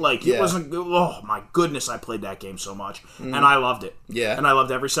played it like it wasn't. Oh my goodness, I played that game so much, and I loved it. Yeah. and I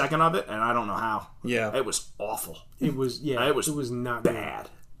loved every second of it, and I don't know how. Yeah. it was awful. It was it was not bad.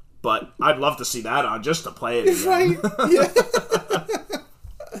 But I'd love to see that on just to play it again. Right. Yeah.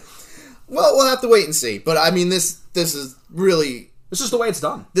 Well, we'll have to wait and see. But I mean, this is really. This is the way it's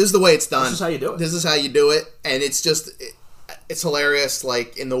done. This is the way it's done. This is how you do it. This is how you do it, and it's just it's hilarious.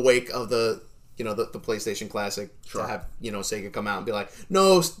 Like in the wake of the the PlayStation Classic to have Sega come out and be like,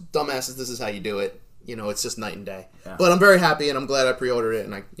 no, dumbasses, this is how you do it. You know, it's just night and day. Yeah. But I'm very happy, and I'm glad I pre-ordered it,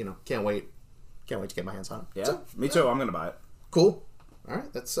 and I can't wait to get my hands on it. Yeah, So, me too. I'm gonna buy it. cool. All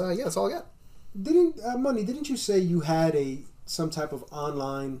right, that's that's all I got. Didn't you say you had some type of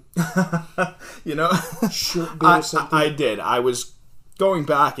online short bit or something? I did. I was going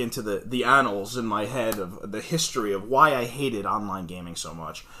back into the annals in my head of the history of why I hated online gaming so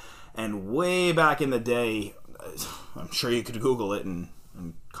much. And way back in the day, I'm sure you could Google it and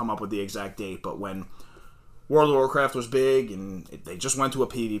come up with the exact date, but when World of Warcraft was big and they just went to a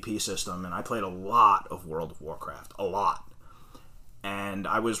PvP system, and I played a lot of World of Warcraft. A lot. And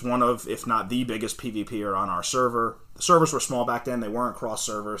I was one of, if not the biggest PvPer on our server. The servers were small back then. They weren't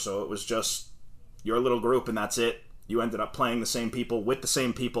cross-server, so it was just your little group and that's it. You ended up playing the same people with the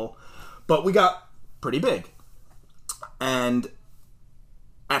same people. But we got pretty big. And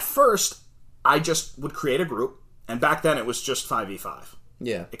at first, I just would create a group. And back then, it was just 5v5.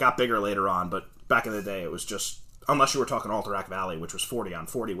 Yeah. It got bigger later on, but back in the day, it was just... Unless you were talking Alterac Valley, which was 40 on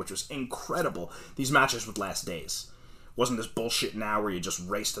 40, which was incredible. These matches would last days. Wasn't this bullshit now where you just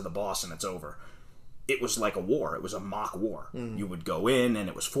race to the boss and it's over. It was like a war. It was a mock war. You would go in and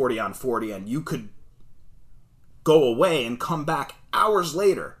it was 40 on 40 and you could go away and come back hours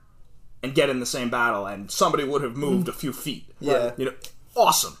later and get in the same battle and somebody would have moved a few feet. Yeah.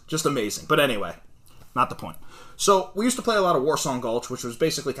 Awesome. Just amazing. But anyway, not the point. So we used to play a lot of Warsong Gulch, which was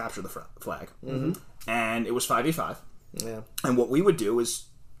basically capture the flag. And it was 5v5. Yeah. And what we would do is,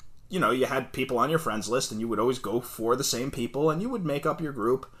 you had people on your friends list, and you would always go for the same people, and you would make up your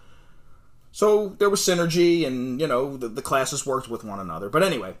group. So there was synergy, and, the classes worked with one another. But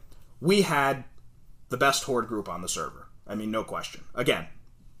anyway, we had the best Horde group on the server. I mean, no question. Again,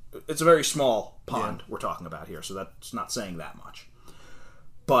 it's a very small pond we're talking about here, so that's not saying that much.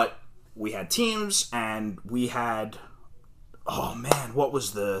 But we had teams, and we had... Oh, man, what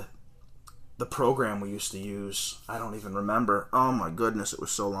was the program we used to use? I don't even remember. Oh my goodness, it was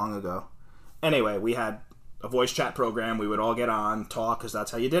so long ago. Anyway, we had a voice chat program. We would all get on, talk, because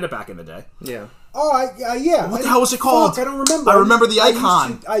that's how you did it back in the day. Yeah. Oh, yeah. What the hell was it called? Fuck, I don't remember. I remember the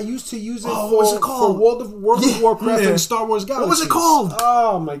icon. I used to use it what was it called? for World of Warcraft and Star Wars Galaxy. What was it called?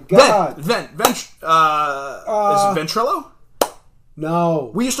 Oh my god. Is it Ventrilo?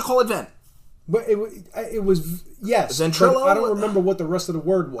 No. We used to call it Vent. But it was yes. Ventrilo? But I don't remember what the rest of the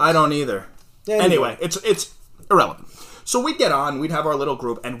word was. I don't either. Anyway, it's irrelevant. So we'd get on, we'd have our little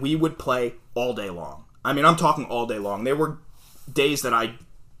group, and we would play all day long. I mean, I'm talking all day long. There were days that I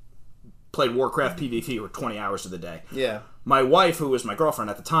played Warcraft PvP for 20 hours of the day. Yeah. My wife, who was my girlfriend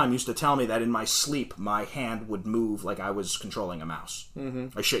at the time, used to tell me that in my sleep, my hand would move like I was controlling a mouse.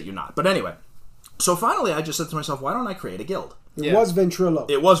 I shit you not. But anyway, so finally I just said to myself, why don't I create a guild? It was Ventrilo.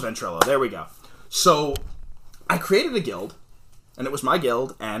 It was Ventrilo. There we go. So I created a guild. And it was my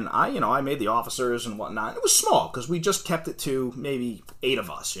guild, and I made the officers and whatnot. It was small, because we just kept it to maybe 8 of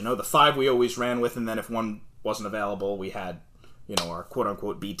us. The 5 we always ran with, and then if one wasn't available, we had, our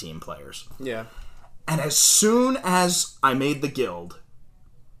quote-unquote B-team players. Yeah. And as soon as I made the guild,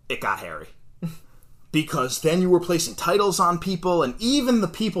 it got hairy. Because then you were placing titles on people, and even the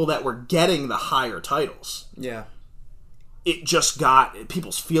people that were getting the higher titles. Yeah. It just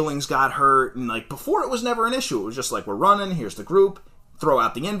people's feelings got hurt, and before it was never an issue. It was just we're running, here's the group, throw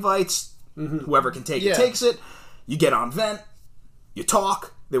out the invites, whoever can take it takes it, you get on Vent, you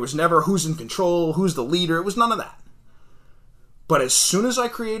talk. There was never who's in control, who's the leader. It was none of that. But as soon as I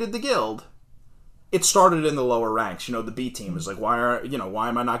created the guild, it started in the lower ranks. You know, the B team is like, why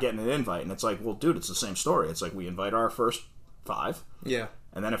am I not getting an invite? And it's like, well, dude, it's the same story. It's like we invite our first 5. Yeah.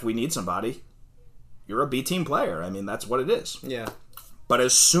 And then if we need somebody, you're a B team player. I mean, that's what it is. Yeah. But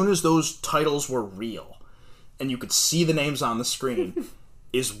as soon as those titles were real, and you could see the names on the screen,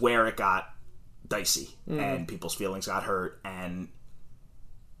 is where it got dicey. And people's feelings got hurt, and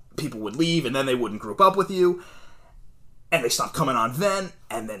people would leave, and then they wouldn't group up with you. And they stopped coming on then,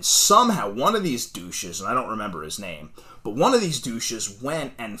 and then somehow one of these douches, and I don't remember his name, but one of these douches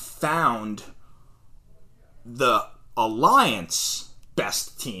went and found the Alliance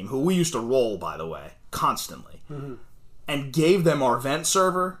best team, who we used to roll, by the way, constantly, and gave them our vent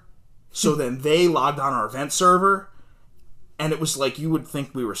server, so then they logged on our vent server, and it was like, you would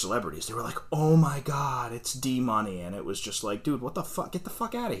think we were celebrities. They were like, oh my god, it's D-Money, and it was just like, dude, what the fuck? Get the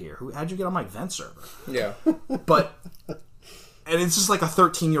fuck out of here. How'd you get on my vent server? Yeah. But, and it's just like a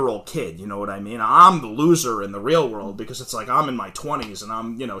 13-year-old kid, you know what I mean? I'm the loser in the real world, because it's like, I'm in my 20s, and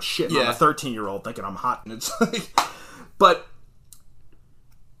I'm, shitting on a 13-year-old thinking I'm hot, and it's like, but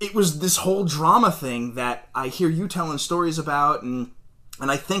it was this whole drama thing that I hear you telling stories about, and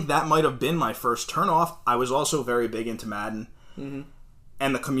I think that might have been my first turnoff. I was also very big into Madden.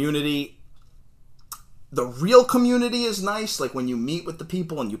 And the community, the real community is nice, like when you meet with the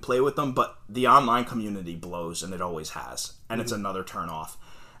people and you play with them, but the online community blows, and it always has. And it's another turnoff.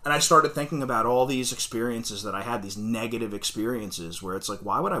 And I started thinking about all these experiences that I had, these negative experiences, where it's like,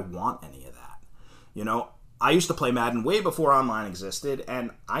 why would I want any of that? You know, I used to play Madden way before online existed, and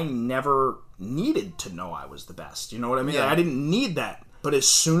I never needed to know I was the best. You know what I mean? Yeah. I didn't need that. But as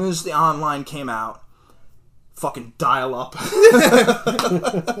soon as the online came out, fucking dial up. And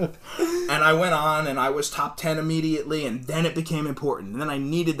I went on, and I was top 10 immediately, and then it became important. And then I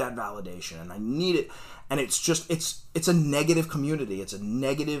needed that validation, and I need it. And it's just, it's a negative community. It's a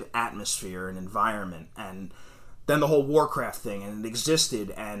negative atmosphere and environment. And then the whole Warcraft thing, and it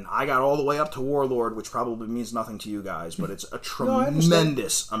existed, and I got all the way up to Warlord, which probably means nothing to you guys, but it's a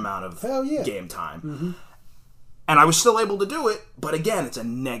tremendous amount of game time. And I was still able to do it, but again, it's a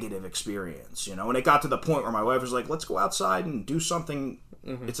negative experience, you know? And it got to the point where my wife was like, let's go outside and do something.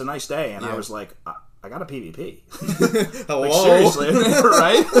 It's a nice day. And I was like, I got a PvP. Hello? Like, seriously,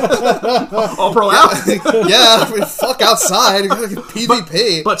 right? All pro out? Yeah, I mean, fuck outside.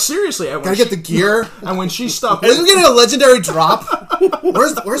 PvP. But seriously, gotta get the gear. And when she stuck Are we getting a legendary drop?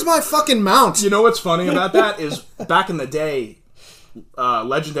 Where's my fucking mount? You know what's funny about that is back in the day,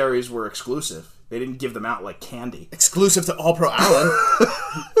 legendaries were exclusive. They didn't give them out like candy. Exclusive to All Pro Allen.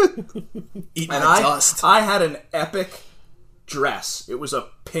 Eat my dust. I had an epic dress. It was a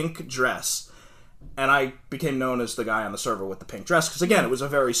pink dress. And I became known as the guy on the server with the pink dress. Because again, it was a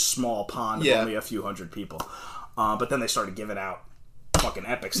very small pond of only a few hundred people. But then they started giving out fucking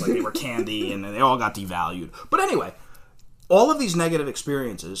epics like they were candy, and they all got devalued. But anyway, all of these negative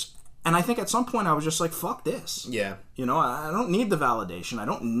experiences... And I think at some point I was just like, fuck this. Yeah. You know, I don't need the validation. I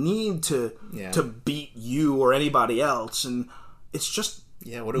don't need to beat you or anybody else. And it's just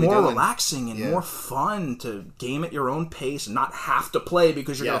what are we more doing? relaxing and more fun to game at your own pace and not have to play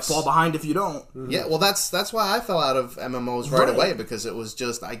because you're going to fall behind if you don't. Yeah, well, that's why I fell out of MMOs right away, because it was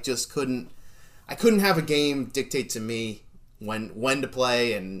just, I couldn't have a game dictate to me when to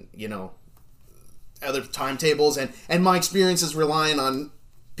play, and, you know, other timetables, and my experiences relying on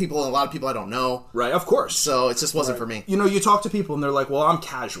a lot of people I don't know. Right, of course. So it just wasn't for me. You know, you talk to people and they're like, well, I'm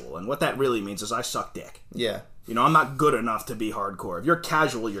casual. And what that really means is I suck dick. Yeah. You know, I'm not good enough to be hardcore. If you're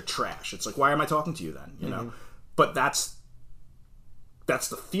casual, you're trash. It's like, why am I talking to you then? You know? But that's the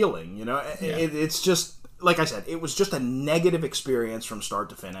feeling, you know? It's just, like I said, it was just a negative experience from start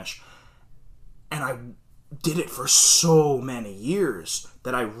to finish. And I did it for so many years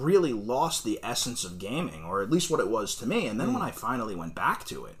that I really lost the essence of gaming, or at least what it was to me. And then when I finally went back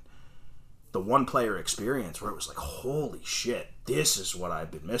to it, the one-player experience where it was like, holy shit, this is what I've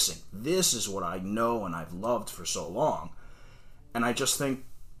been missing. This is what I know and I've loved for so long. And I just think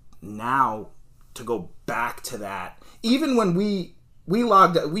now to go back to that, even when we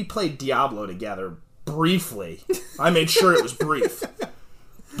played Diablo together briefly. I made sure it was brief.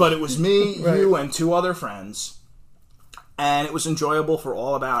 But it was me, you, and 2 other friends. And it was enjoyable for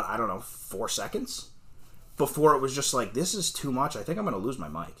all about, 4 seconds. Before it was just like, this is too much. I think I'm going to lose my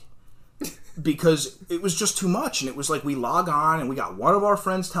mic. Because it was just too much. And it was like, we log on and we got one of our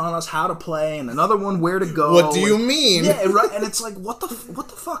friends telling us how to play and another one where to go. What do you mean? Yeah, right. And it's like, what the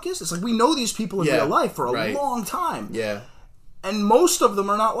fuck is this? Like, we know these people in real life for a long time. Yeah. And most of them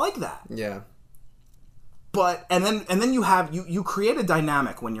are not like that. Yeah. But and then you have you create a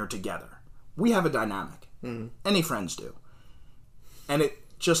dynamic when you're together. We have a dynamic. Any friends do. And it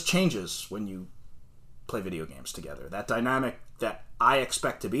just changes when you play video games together. That dynamic that I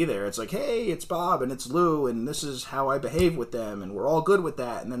expect to be there. It's like, hey, it's Bob and it's Lou, and this is how I behave with them, and we're all good with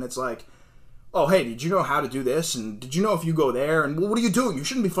that. And then it's like, oh, hey, did you know how to do this? And did you know if you go there? And what are you doing? You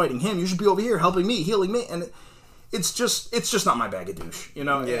shouldn't be fighting him. You should be over here helping me, healing me. And it's just not my bag of douche. You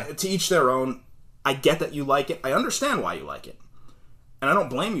know, to each their own. I get that you like it. I understand why you like it. And I don't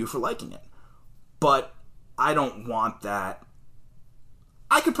blame you for liking it. But I don't want that.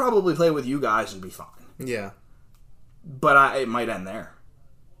 I could probably play with you guys and be fine. Yeah. But it might end there.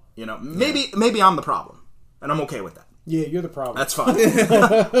 You know, maybe I'm the problem. And I'm okay with that. Yeah, you're the problem. That's fine.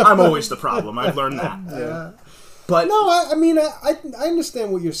 I'm always the problem. I've learned that. Yeah. But no, I mean, I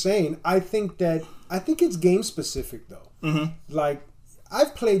understand what you're saying. I think it's game specific though. Mm-hmm. Like,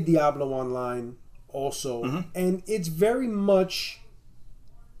 I've played Diablo Online also, and it's very much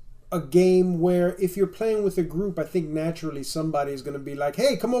a game where if you're playing with a group, I think naturally somebody is going to be like,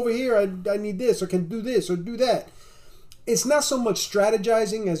 hey, come over here, I need this, or can do this, or do that. It's not so much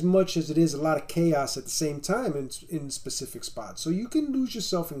strategizing as much as it is a lot of chaos at the same time in specific spots. So you can lose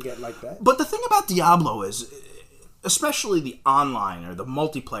yourself and get like that. But the thing about Diablo is, especially the online or the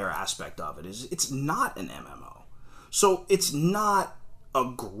multiplayer aspect of it, is it's not an MMO. So it's not a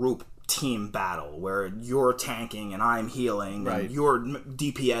group team battle where you're tanking and I'm healing and you're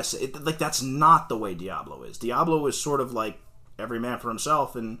DPS. Like, that's not the way Diablo is. Diablo is sort of like every man for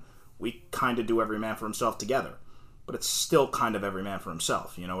himself, and we kind of do every man for himself together. But it's still kind of every man for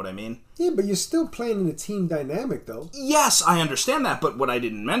himself, you know what I mean? Yeah, but you're still playing in a team dynamic, though. Yes, I understand that, but what I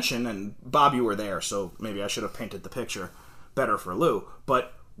didn't mention, and Bob, you were there, so maybe I should have painted the picture better for Lou,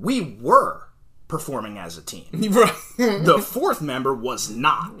 but we were performing as a team. Right. The fourth member was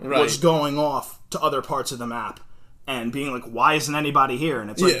not. Was going off to other parts of the map and being like, why isn't anybody here?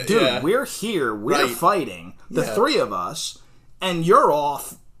 And it's like, dude, we're here, we're fighting, the three of us, and you're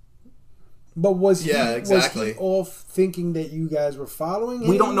off. But was he off thinking that you guys were following him?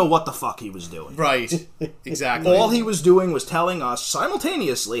 We don't know what the fuck he was doing. Right. Exactly. All he was doing was telling us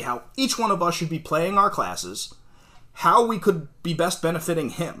simultaneously how each one of us should be playing our classes, how we could be best benefiting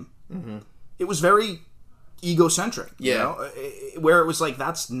him. Mm-hmm. It was very egocentric, you know? Where it was like,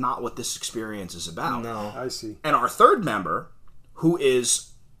 that's not what this experience is about. No. I see. And our third member, who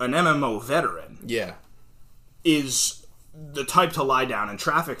is an MMO veteran, is the type to lie down in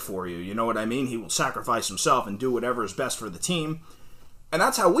traffic for you. You know what I mean? He will sacrifice himself and do whatever is best for the team. And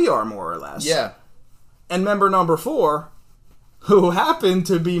that's how we are, more or less. Yeah. And member number 4, who happened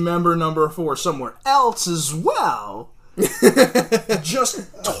to be member number 4 somewhere else as well,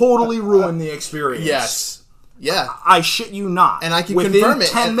 just totally ruined the experience. Yes. Yeah. I shit you not. And I can Within confirm it.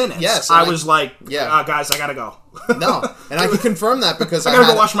 10 minutes, yes, I was like, guys, I gotta go. No. And I can confirm that because I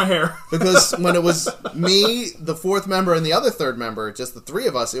gotta go wash my hair. Because when it was me, the fourth member, and the other third member, just the three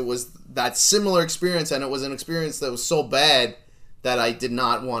of us, it was that similar experience, and it was an experience that was so bad that I did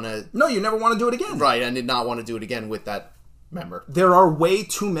not want to... No, you never want to do it again. Right, I did not want to do it again with that member. There are way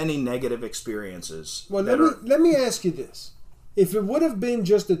too many negative experiences. Well, let me ask you this. If it would have been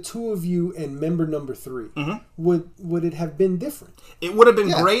just the two of you and member number 3, would it have been different? It would have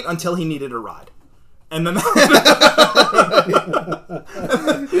been great until he needed a ride. And then that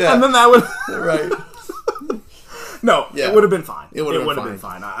would... and then that would... Right. No, it would have been fine. It would have been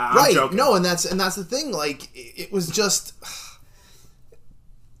fine. I'm joking. No, and that's the thing. Like, it was just...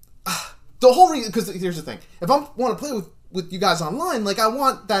 the whole reason... Because here's the thing. If I want to play with you guys online, like, I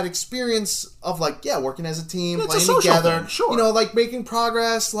want that experience of, like, working as a team, playing together, thing, sure. You know, like, making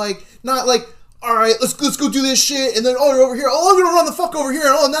progress, like, not like, all right, let's go do this shit, and then, oh, you're over here, oh, I'm gonna run the fuck over here,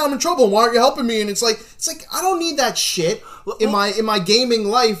 and oh, now I'm in trouble, why aren't you helping me? And it's like, I don't need that shit in my gaming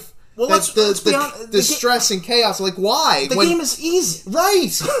life. Well, that's the stress and chaos. Like, why? The game is easy.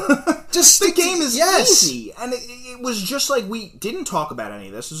 Right. Just the game is easy. And it was just like, we didn't talk about any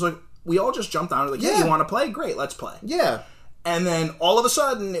of this. It was like, we all just jumped on it, like, you want to play? Great, let's play. Yeah. And then all of a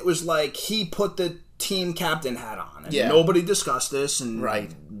sudden, it was like he put the team captain hat on, and nobody discussed this, and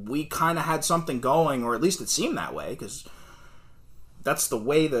we kind of had something going, or at least it seemed that way, because that's the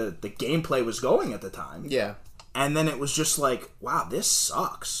way the gameplay was going at the time. Yeah. And then it was just like, wow, this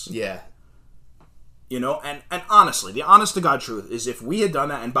sucks. Yeah. You know, and honestly, the honest to God truth is, if we had done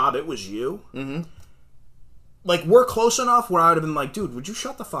that, and Bob, it was you, like, we're close enough where I would have been like, dude, would you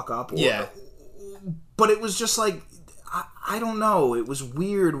shut the fuck up? Or, but it was just like, I don't know. It was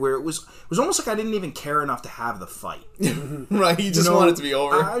weird where it was almost like I didn't even care enough to have the fight. Right, you just want it to be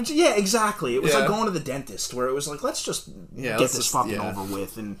over. Yeah, exactly. It was like going to the dentist where it was like, let's just get this fucking over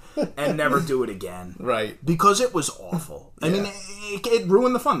with and never do it again. Right. Because it was awful. I mean, it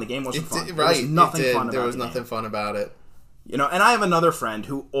ruined the fun. The game wasn't fun. Right. There was nothing fun about it. There was nothing fun about it. You know, and I have another friend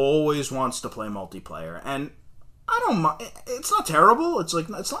who always wants to play multiplayer, and I don't mind. It's not terrible. It's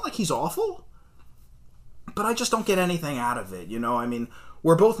not like he's awful. But I just don't get anything out of it, you know? I mean,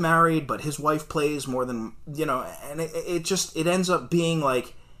 we're both married, but his wife plays more than, you know, and it ends up being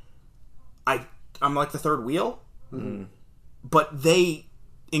like, I'm like the third wheel, but they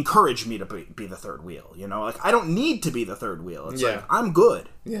encourage me to be the third wheel, you know? Like, I don't need to be the third wheel. It's like, I'm good,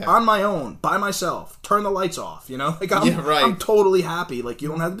 on my own, by myself, turn the lights off, you know? Like, I'm totally happy. Like, you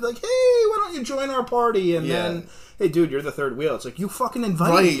don't have to be like, hey, why don't you join our party? And then, hey, dude, you're the third wheel. It's like, you fucking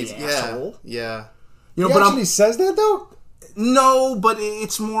invited me, asshole. Yeah. You know, he actually says that, though? No, but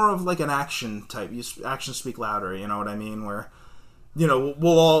it's more of like an action type. Actions speak louder, you know what I mean? Where, you know,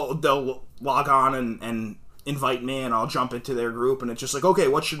 they'll log on and invite me, and I'll jump into their group, and it's just like, okay,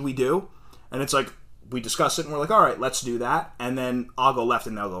 what should we do? And it's like, we discuss it, and we're like, all right, let's do that. And then I'll go left,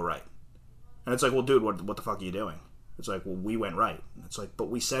 and they'll go right. And it's like, well, dude, what the fuck are you doing? It's like, well, we went right. It's like, but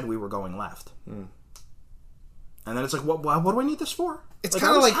we said we were going left. And then it's like, what do I need this for? It's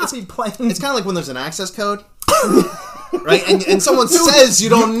kind of like playing. It's kind of like when there's an access code, right? And someone says you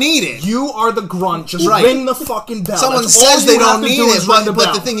don't need it. You are the grunt. Just ring the fucking bell. Someone says they don't need it,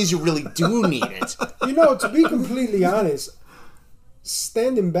 but the thing is, you really do need it. You know, to be completely honest,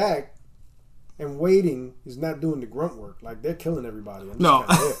 standing back and waiting is not doing the grunt work. Like, they're killing everybody. I'm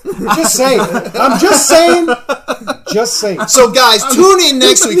just saying. I'm just saying. Just saying. So, guys, tune in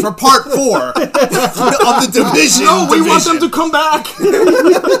next week for part 4 of the Division. No, we want them to come back.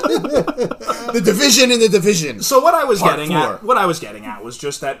 The Division in the Division. So what I was getting at was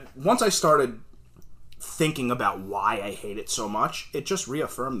just that once I started thinking about why I hate it so much, it just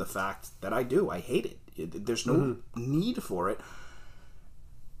reaffirmed the fact that I hate it. There's no need for it.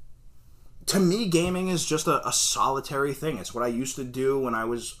 To me, gaming is just a solitary thing. It's what I used to do when I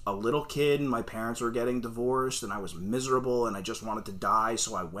was a little kid and my parents were getting divorced and I was miserable and I just wanted to die.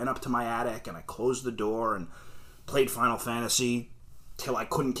 So I went up to my attic and I closed the door and played Final Fantasy till I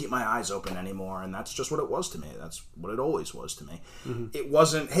couldn't keep my eyes open anymore. And that's just what it was to me. That's what it always was to me. It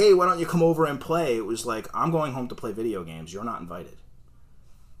wasn't, hey, why don't you come over and play? It was like, I'm going home to play video games. You're not invited.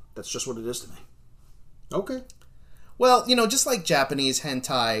 That's just what it is to me. Okay. Well, you know, just like Japanese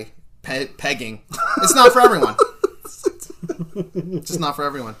hentai pegging, it's not for everyone. It's just not for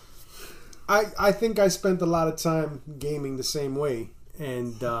everyone. I think I spent a lot of time gaming the same way,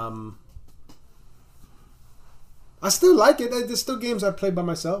 and I still like it. There's still games I play by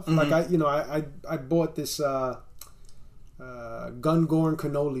myself. Like I bought this Gungorn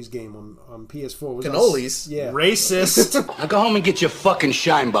Cannolis game on PS4. Cannolis? Yeah. Racist. Now go home and get your fucking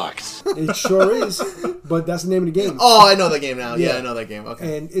shine box. It sure is, but that's the name of the game. Oh, I know that game now. Yeah, I know that game.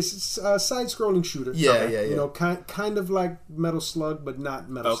 Okay. And it's a side-scrolling shooter. Yeah. You know, kind of like Metal Slug, but not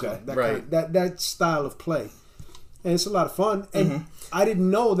Metal Slug. Right. That style of play. And it's a lot of fun. And I didn't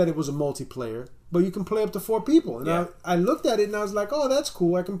know that it was a multiplayer, but you can play up to 4 people. And I looked at it and I was like, oh, that's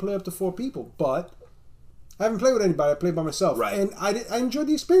cool. I can play up to 4 people. But I haven't played with anybody. I played by myself. Right. And I enjoyed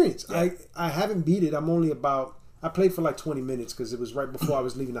the experience. Yeah. I haven't beat it. I played for like 20 minutes because it was right before I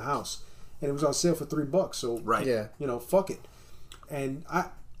was leaving the house. And it was on sale for $3. So, you know, fuck it. And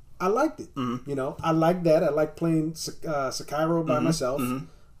I liked it. You know, I like that. I like playing Sekiro by myself.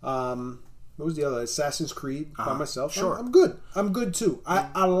 What was the other? Assassin's Creed by myself. Sure. I'm good. I'm good too.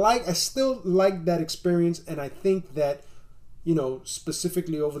 I still like that experience, and I think that, you know,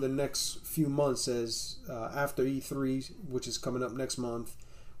 specifically over the next few months, as after E3, which is coming up next month,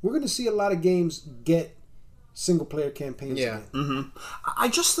 we're going to see a lot of games get single player campaigns. Yeah. I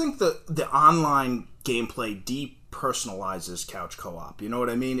just think the online gameplay depersonalizes couch co-op. You know what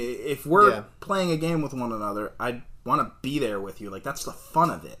I mean? If we're playing a game with one another, I want to be there with you. Like, that's the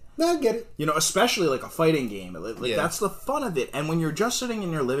fun of it. No, I get it. You know, especially like a fighting game. Like that's the fun of it. And when you're just sitting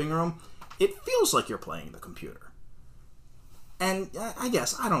in your living room, it feels like you're playing the computer. And I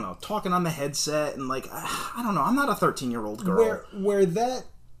guess, I don't know, talking on the headset and like, I don't know, I'm not a 13-year-old girl.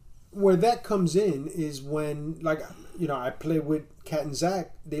 Where that comes in is when, like, you know, I play with Kat and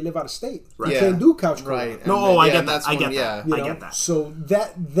Zach. They live out of state. Right. You can't do couch co-op. Right. No, I get that. I get that. So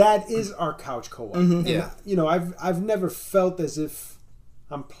that is our couch co-op. And, you know, I've never felt as if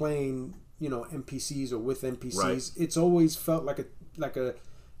I'm playing, you know, NPCs or with NPCs. Right. It's always felt like a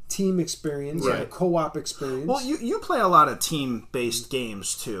team experience, a co-op experience. Well, you play a lot of team-based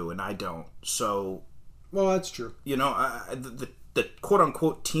games too, and I don't. So Well, that's true. You know, the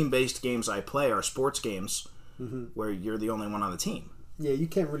quote-unquote team-based games I play are sports games where you're the only one on the team. Yeah, you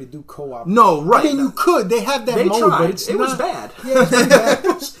can't really do co-op. No, right. I mean, you could. They have that mode, tried. but it's it not... was bad. Yeah, it's pretty bad.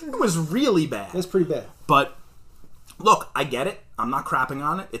 It was really bad. That's pretty bad. But, look, I get it. I'm not crapping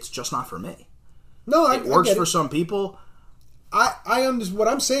on it. It's just not for me. No, it works for some people. I understand. What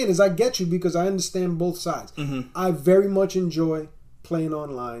I'm saying is I get you because I understand both sides. I very much enjoy playing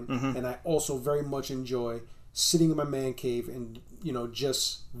online, and I also very much enjoy sitting in my man cave and, you know,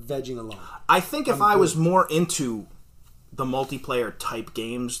 just vegging alone. I think if I was more into the multiplayer type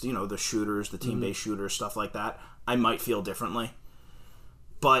games, you know, the shooters, the team-based shooters, stuff like that, I might feel differently.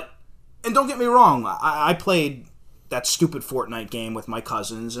 But, and don't get me wrong, I played that stupid Fortnite game with my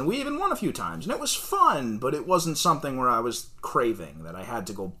cousins, and we even won a few times, and it was fun, but it wasn't something where I was craving, that I had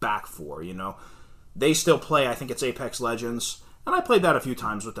to go back for, you know. They still play, I think it's Apex Legends, and I played that a few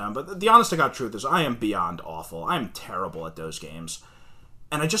times with them, but the honest-to-God truth is I am beyond awful. I am terrible at those games.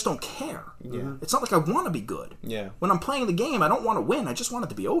 And I just don't care. Yeah. It's not like I want to be good. Yeah. When I'm playing the game, I don't want to win. I just want it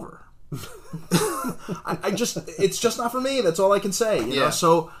to be over. It's just not for me. That's all I can say. You know?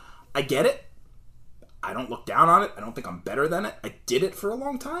 So I get it. I don't look down on it. I don't think I'm better than it. I did it for a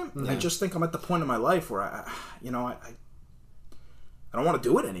long time. I just think I'm at the point in my life where I don't want to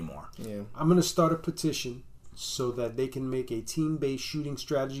do it anymore. Yeah. I'm going to start a petition so that they can make a team-based shooting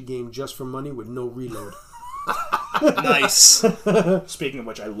strategy game just for money with no reload. Nice. Speaking of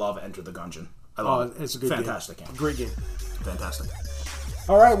which, I love Enter the Gungeon. I love it. It's a good Fantastic game. Great game. Fantastic.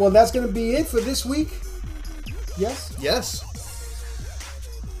 All right, well, that's going to be it for this week. Yes? Yes.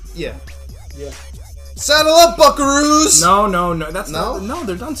 Yeah. Yeah. Saddle up, buckaroos! No. That's No? No,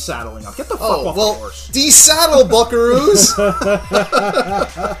 they're done saddling up. Get the fuck off the horse. Desaddle, buckaroos!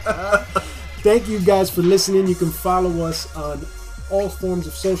 Thank you guys for listening. You can follow us on all forms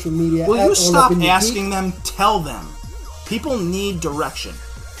of social media. Will you stop asking them? Tell them. People need direction.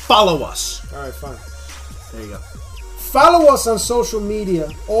 Follow us. All right, fine. There you go. Follow us on social media,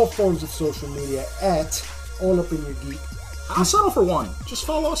 all forms of social media, at All Up In Your Geek. I'll settle for one. Just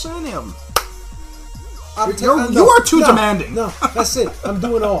follow us on any of them. You are too demanding. No, that's it. I'm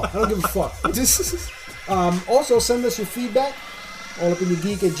doing all. I don't give a fuck. Also, send us your feedback.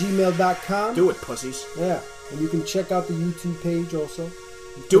 allupinyourgeek@gmail.com. Do it, pussies. Yeah. And you can check out the YouTube page also.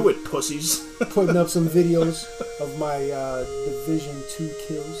 Do it, pussies. Putting up some videos of my Division 2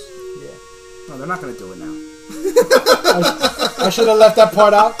 kills. Yeah. No, they're not going to do it now. I should have left that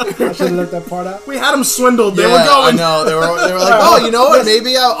part out. We had them swindled. They were going. I know. They were like, oh, you know what?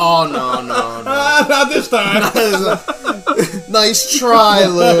 Maybe I'll... Oh, no. Not this time. Nice try,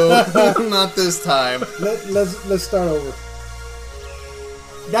 Lou. Not this time. Let's start over.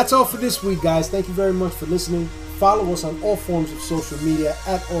 That's all for this week, guys. Thank you very much for listening. Follow us on all forms of social media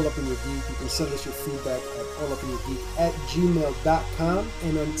at All Up In Your Geek. You can send us your feedback at allupinyourgeek@gmail.com.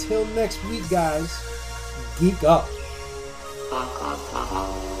 And until next week, guys, geek up.